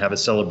Roses and have a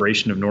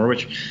celebration of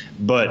Norwich.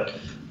 But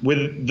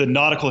with the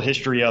nautical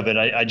history of it,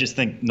 I just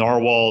think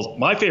narwhals,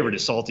 my favorite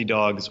is salty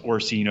dogs or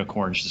sea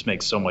unicorns, just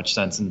makes so much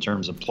sense in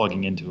terms of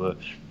plugging into a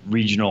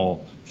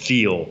regional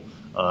feel.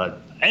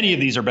 Any of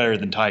these are better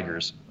than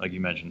tigers, like you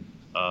mentioned.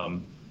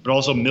 But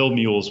also mill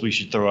mules we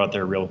should throw out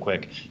there real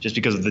quick, just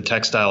because of the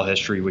textile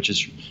history, which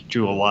is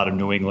true of a lot of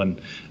New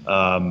England.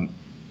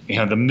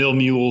 The mill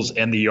mules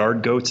and the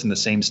yard goats in the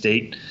same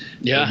state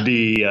would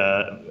be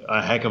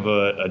a heck of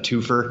a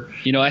twofer.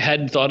 I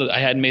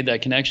hadn't made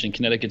that connection.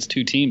 Connecticut's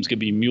two teams could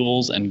be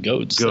mules and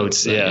goats.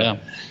 Goats, yeah.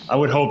 I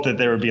would hope that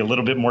there would be a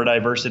little bit more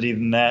diversity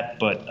than that.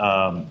 But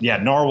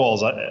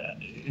narwhals,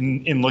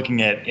 in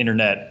looking at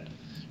internet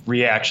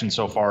reaction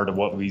so far to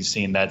what we've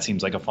seen, that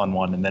seems like a fun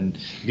one. And then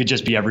it could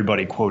just be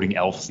everybody quoting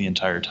Elf the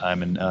entire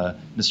time and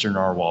Mr.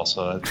 Narwhal.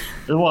 So there's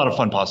a lot of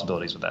fun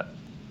possibilities with that.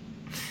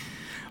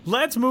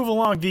 Let's move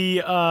along.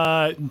 The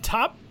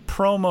top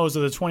promos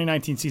of the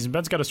 2019 season.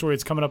 Ben's got a story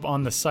that's coming up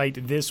on the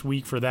site this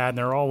week for that, and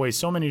there are always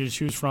so many to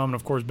choose from. And,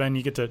 of course, Ben,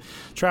 you get to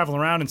travel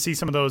around and see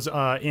some of those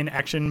in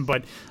action.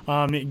 But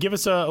give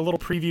us a little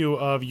preview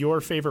of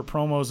your favorite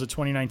promos of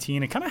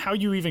 2019 and kind of how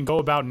you even go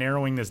about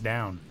narrowing this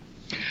down.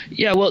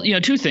 Yeah, well,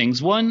 two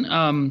things.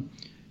 One,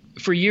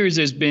 for years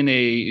there's been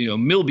a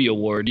Milby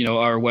Award,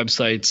 our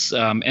website's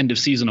end of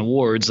season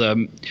awards,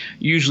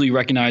 usually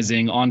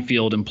recognizing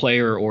on-field and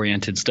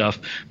player-oriented stuff.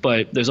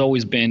 But there's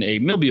always been a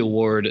Milby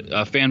Award,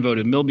 a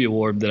fan-voted Milby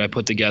Award that I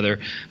put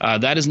together.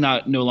 That is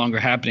no longer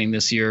happening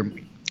this year.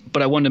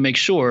 But I wanted to make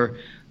sure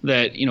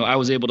that I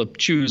was able to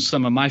choose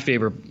some of my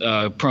favorite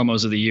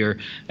promos of the year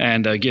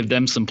and give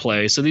them some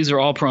play. So these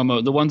are all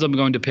the ones I'm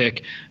going to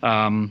pick.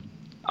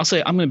 I'll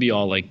say I'm going to be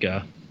all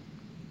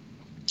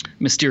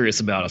mysterious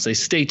about it. I'll say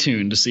stay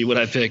tuned to see what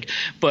I pick.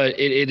 But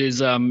it is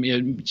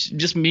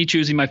just me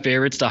choosing my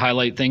favorites to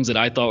highlight things that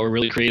I thought were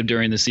really creative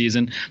during the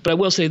season. But I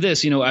will say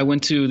this, I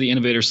went to the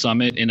Innovator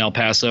Summit in El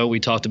Paso.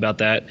 We talked about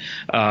that.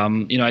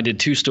 I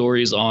did 2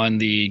 stories on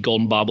the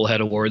Golden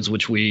Bobblehead Awards,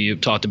 which we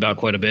talked about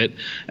quite a bit.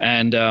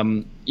 And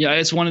I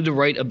just wanted to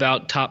write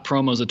about top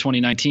promos of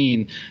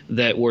 2019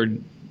 that were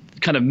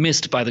kind of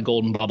missed by the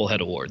Golden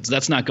Bobblehead Awards.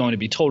 That's not going to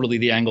be totally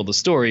the angle of the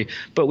story,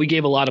 but we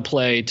gave a lot of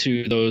play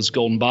to those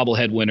Golden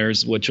Bobblehead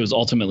winners, which was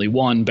ultimately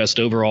won Best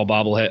Overall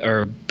Bobblehead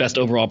or Best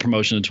Overall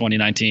Promotion of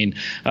 2019.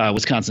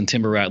 Wisconsin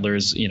Timber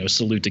Rattlers,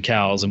 salute to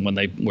cows, and when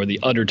they were the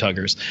Udder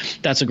Tuggers.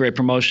 That's a great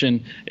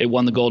promotion. It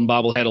won the Golden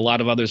Bobblehead. A lot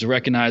of others are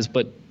recognized,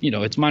 but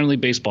it's minor league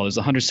baseball. There's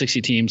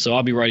 160 teams, so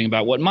I'll be writing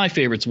about what my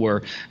favorites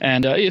were.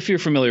 And if you're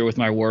familiar with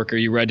my work or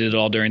you read it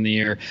all during the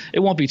year,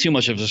 it won't be too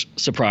much of a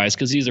surprise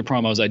because these are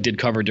promos I did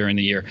cover during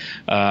the year.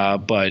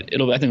 But I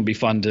think it'll be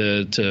fun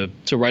to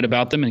write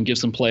about them and give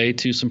some play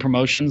to some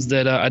promotions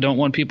that I don't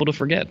want people to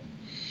forget.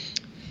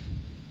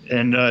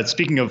 And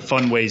speaking of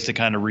fun ways to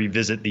kind of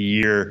revisit the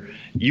year,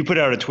 you put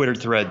out a Twitter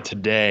thread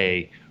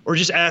today, or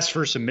just asked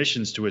for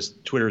submissions to a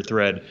Twitter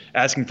thread,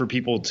 asking for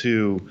people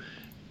to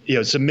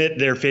submit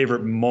their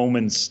favorite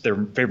moments, their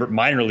favorite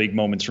minor league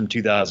moments from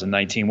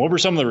 2019. What were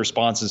some of the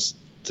responses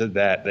to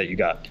that you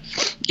got?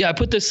 Yeah, I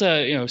put this,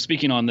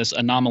 speaking on this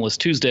anomalous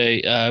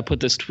Tuesday, I put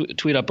this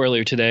tweet up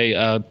earlier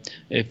today.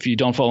 If you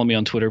don't follow me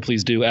on Twitter,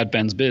 please do,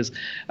 @BensBiz.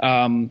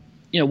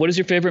 What is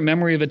your favorite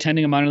memory of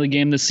attending a minor league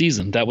game this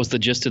season? That was the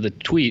gist of the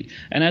tweet.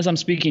 And as I'm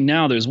speaking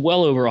now, there's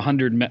well over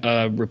 100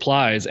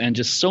 replies and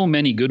just so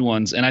many good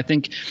ones. And I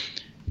think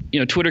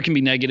Twitter can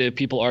be negative.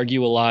 People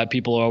argue a lot.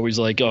 People are always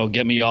like, oh,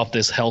 get me off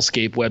this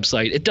hellscape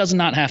website. It does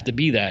not have to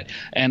be that.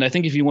 And I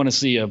think if you want to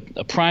see a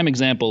prime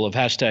example of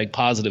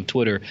 #positive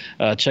Twitter,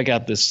 check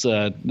out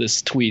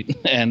this tweet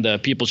and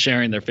people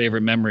sharing their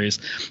favorite memories.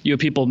 You have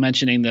people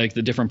mentioning the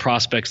different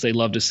prospects they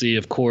love to see,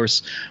 of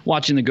course,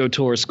 watching the Go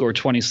Tour score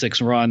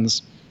 26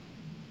 runs.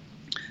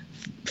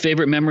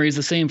 Favorite memory is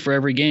the same for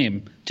every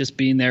game, just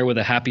being there with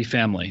a happy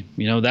family,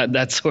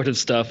 that sort of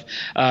stuff.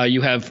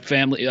 You have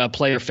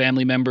player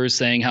family members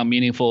saying how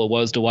meaningful it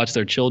was to watch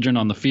their children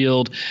on the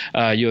field.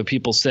 You have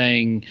people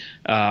saying,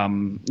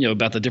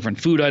 about the different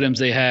food items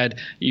they had.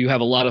 You have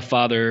a lot of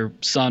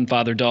father-son,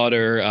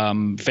 father-daughter,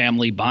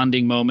 family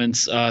bonding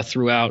moments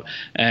throughout.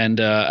 And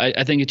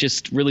I think it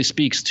just really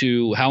speaks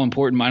to how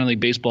important minor league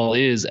baseball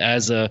is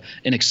as an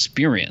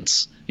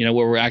experience. Where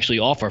we're actually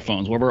off our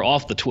phones, where we're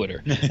off the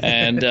Twitter,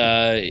 and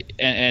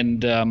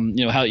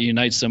how it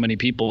unites so many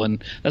people.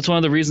 And that's one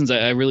of the reasons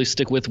I really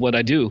stick with what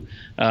I do,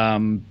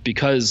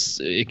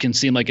 because it can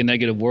seem like a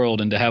negative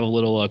world, and to have a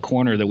little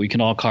corner that we can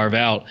all carve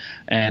out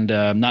and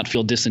not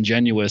feel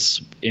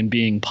disingenuous in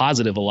being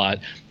positive a lot,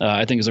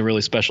 I think is a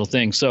really special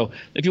thing. So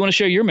if you want to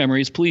share your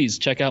memories, please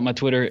check out my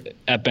Twitter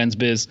at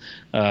BensBiz.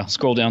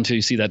 Scroll down till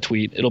you see that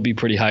tweet. It'll be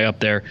pretty high up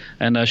there.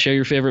 And share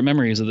your favorite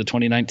memories of the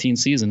 2019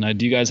 season.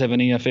 Do you guys have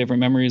any favorite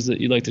memories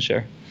that you'd like to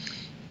share?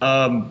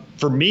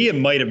 For me, it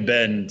might have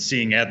been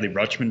seeing Adley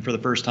Rutschman for the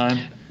first time.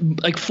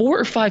 Like 4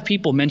 or 5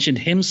 people mentioned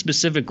him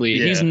specifically.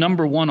 Yeah. He's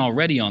number one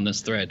already on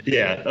this thread.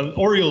 Yeah,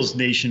 Orioles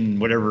Nation,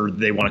 whatever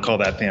they want to call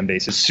that fan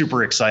base, is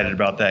super excited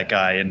about that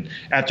guy. And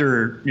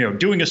after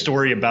doing a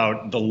story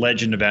about the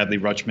legend of Adley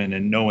Rutschman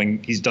and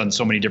knowing he's done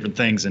so many different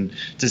things, and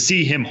to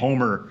see him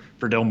homer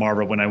for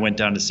Delmarva when I went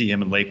down to see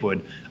him in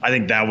Lakewood, I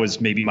think that was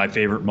maybe my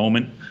favorite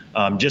moment.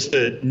 Just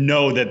to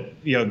know that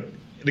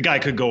the guy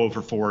could go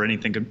over 4.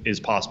 Anything is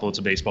possible. It's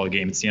a baseball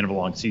game. It's the end of a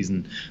long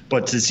season.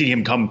 But to see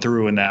him come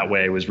through in that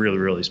way was really,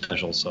 really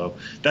special. So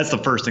that's the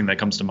first thing that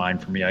comes to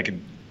mind for me. I could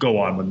go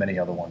on with many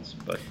other ones.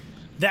 But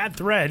that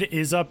thread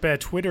is up at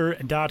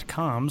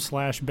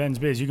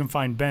twitter.com/BensBiz. You can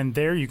find Ben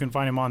there. You can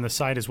find him on the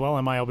site as well,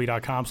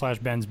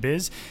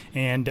 milb.com/BensBiz.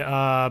 And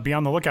be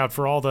on the lookout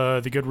for all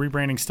the good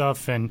rebranding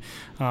stuff and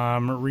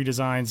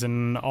redesigns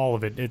and all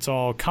of it. It's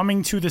all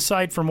coming to the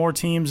site for more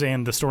teams,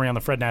 and the story on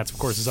the Fred Nats, of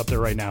course, is up there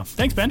right now.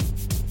 Thanks, Ben.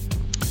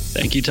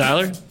 Thank you,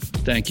 Tyler.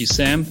 Thank you,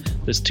 Sam.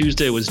 This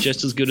Tuesday was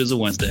just as good as a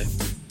Wednesday.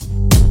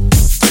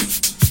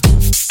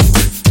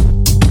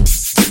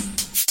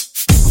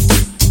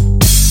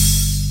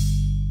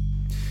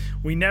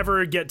 We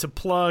never get to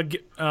plug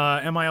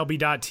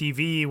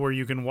MILB.TV, where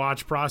you can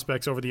watch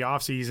prospects over the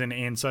offseason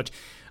and such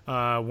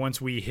once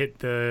we hit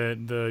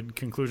the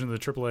conclusion of the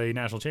AAA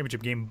National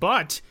Championship game.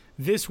 But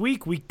this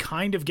week, we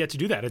kind of get to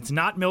do that. It's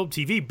not MILB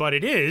TV, but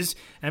it is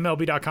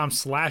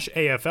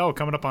MLB.com/AFL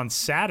coming up on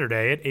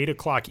Saturday at 8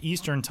 o'clock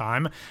Eastern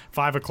Time,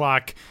 5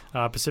 o'clock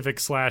Pacific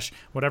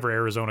 / whatever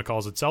Arizona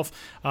calls itself.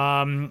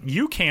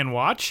 You can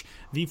watch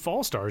the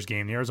Fall Stars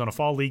game, the Arizona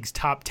Fall League's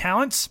top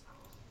talents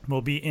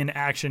will be in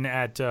action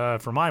at,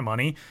 for my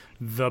money,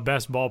 the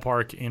best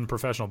ballpark in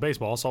professional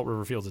baseball. Salt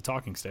River Field's a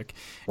talking stick.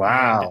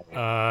 Wow.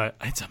 And,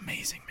 it's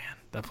amazing, man.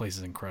 That place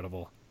is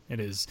incredible. It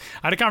is.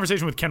 I had a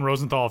conversation with Ken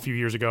Rosenthal a few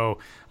years ago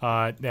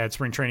at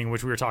spring training, in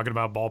which we were talking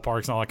about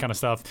ballparks and all that kind of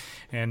stuff.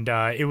 And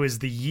it was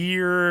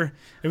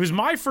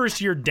my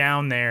first year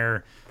down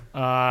there.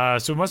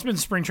 So it must have been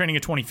spring training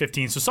of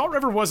 2015. So Salt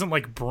River wasn't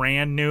like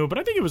brand new, but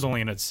I think it was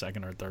only in its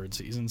 2nd or 3rd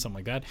season, something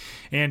like that.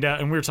 And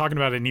we were talking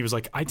about it, and he was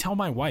like, I tell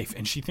my wife,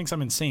 and she thinks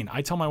I'm insane.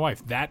 I tell my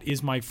wife, that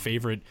is my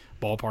favorite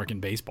ballpark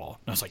in baseball.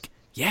 And I was like,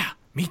 yeah,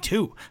 me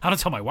too. I don't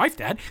tell my wife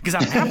that because I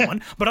don't have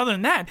one. But other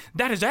than that,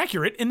 that is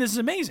accurate, and this is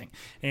amazing.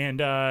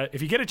 And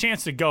if you get a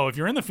chance to go, if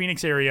you're in the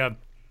Phoenix area,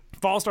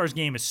 Fall Stars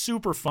game is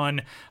super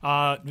fun.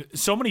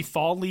 So many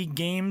fall league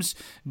games,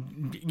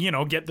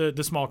 get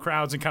the small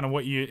crowds and kind of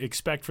what you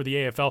expect for the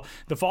AFL.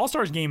 The Fall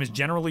Stars game is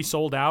generally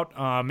sold out,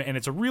 and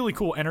it's a really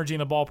cool energy in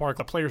the ballpark.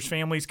 The players'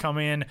 families come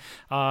in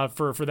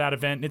for that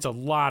event, and it's a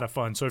lot of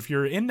fun. So if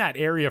you're in that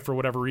area for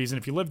whatever reason,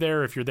 if you live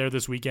there, if you're there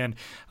this weekend,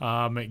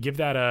 give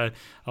that a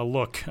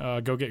look.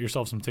 Go get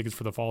yourself some tickets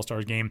for the Fall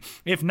Stars game.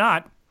 If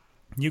not,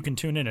 you can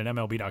tune in at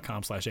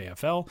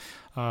MLB.com/AFL.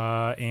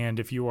 And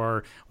if you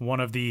are one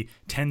of the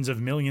tens of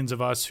millions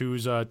of us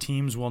whose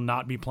teams will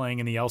not be playing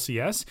in the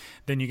LCS,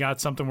 then you got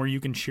something where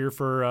you can cheer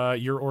for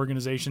your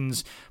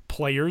organization's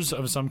players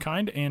of some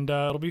kind, and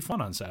it'll be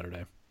fun on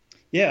Saturday.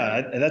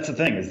 Yeah, that's the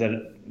thing, is that,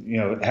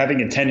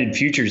 having attended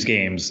Futures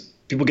games,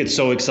 people get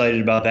so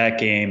excited about that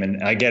game,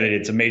 and I get it.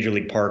 It's a major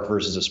league park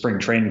versus a spring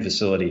training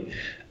facility.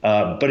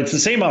 But it's the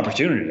same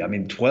opportunity. I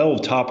mean,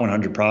 12 top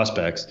 100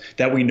 prospects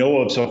that we know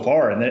of so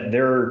far. And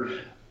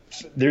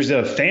there's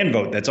a fan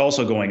vote that's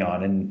also going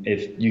on. And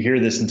if you hear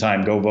this in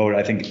time, go vote.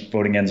 I think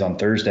voting ends on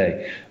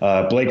Thursday.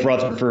 Blake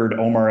Rutherford,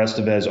 Omar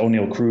Estevez,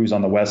 O'Neal Cruz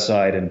on the west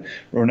side, and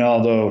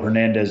Ronaldo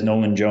Hernandez,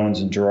 Nolan Jones,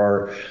 and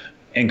Gerard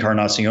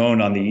Encarnacion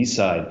on the east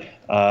side.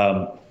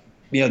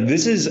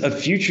 This is a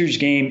futures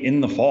game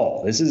in the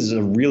fall. This is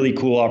a really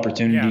cool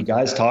opportunity. Yeah.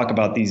 Guys talk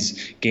about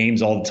these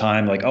games all the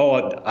time, like,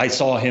 oh, I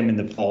saw him in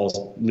the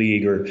fall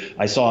league, or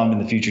I saw him in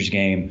the futures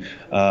game.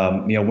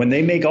 When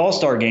they make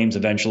all-star games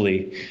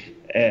eventually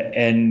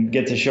and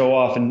get to show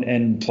off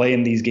and play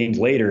in these games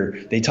later,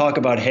 they talk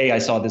about, hey, I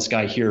saw this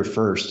guy here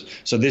first.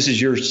 So this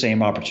is your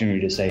same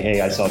opportunity to say,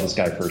 hey, I saw this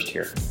guy first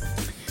here.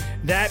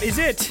 That is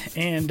it.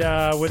 And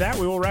with that,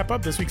 we will wrap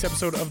up this week's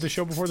episode of The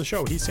Show Before the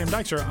Show. He's Sam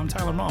Dykstra. I'm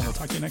Tyler Maum. We'll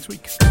talk to you next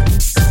week.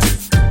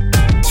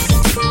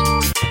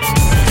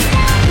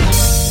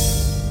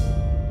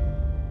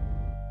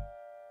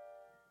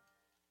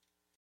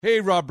 Hey,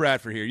 Rob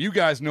Bradford here. You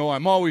guys know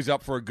I'm always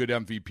up for a good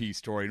MVP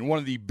story, and one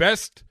of the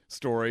best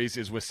stories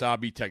is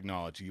Wasabi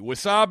Technology.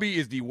 Wasabi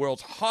is the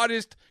world's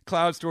hottest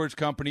cloud storage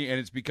company, and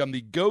it's become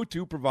the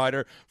go-to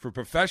provider for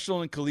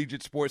professional and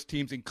collegiate sports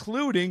teams,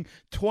 including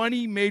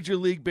 20 Major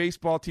League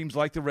Baseball teams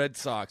like the Red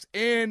Sox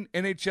and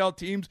NHL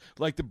teams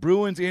like the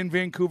Bruins and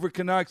Vancouver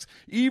Canucks.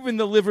 Even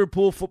the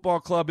Liverpool Football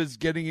Club is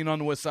getting in on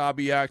the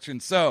Wasabi action.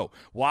 So,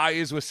 why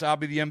is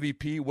Wasabi the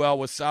MVP? Well,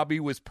 Wasabi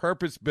was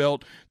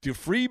purpose-built to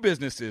free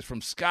businesses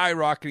from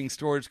skyrocketing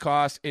storage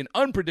costs and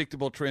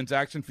unpredictable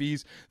transaction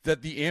fees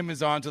that the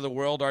Amazons of the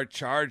world are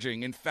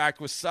charging. In fact,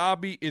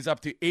 Wasabi is up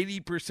to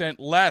 80%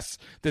 less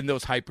than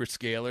those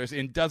hyperscalers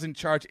and doesn't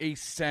charge a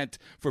cent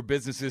for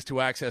businesses to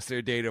access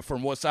their data.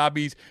 From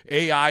Wasabi's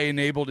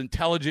AI-enabled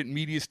intelligent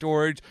media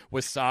storage,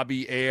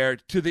 Wasabi Air,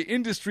 to the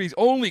industry's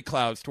only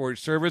cloud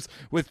storage service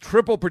with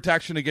triple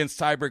protection against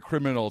cyber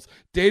criminals,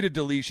 data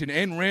deletion,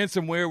 and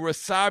ransomware,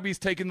 Wasabi's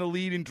taken the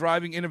lead in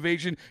driving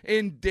innovation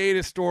in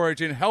data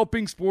storage and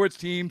helping sports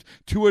teams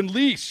to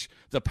unleash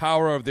the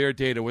power of their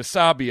data.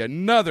 Wasabi,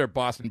 another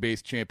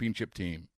Boston-based championship team.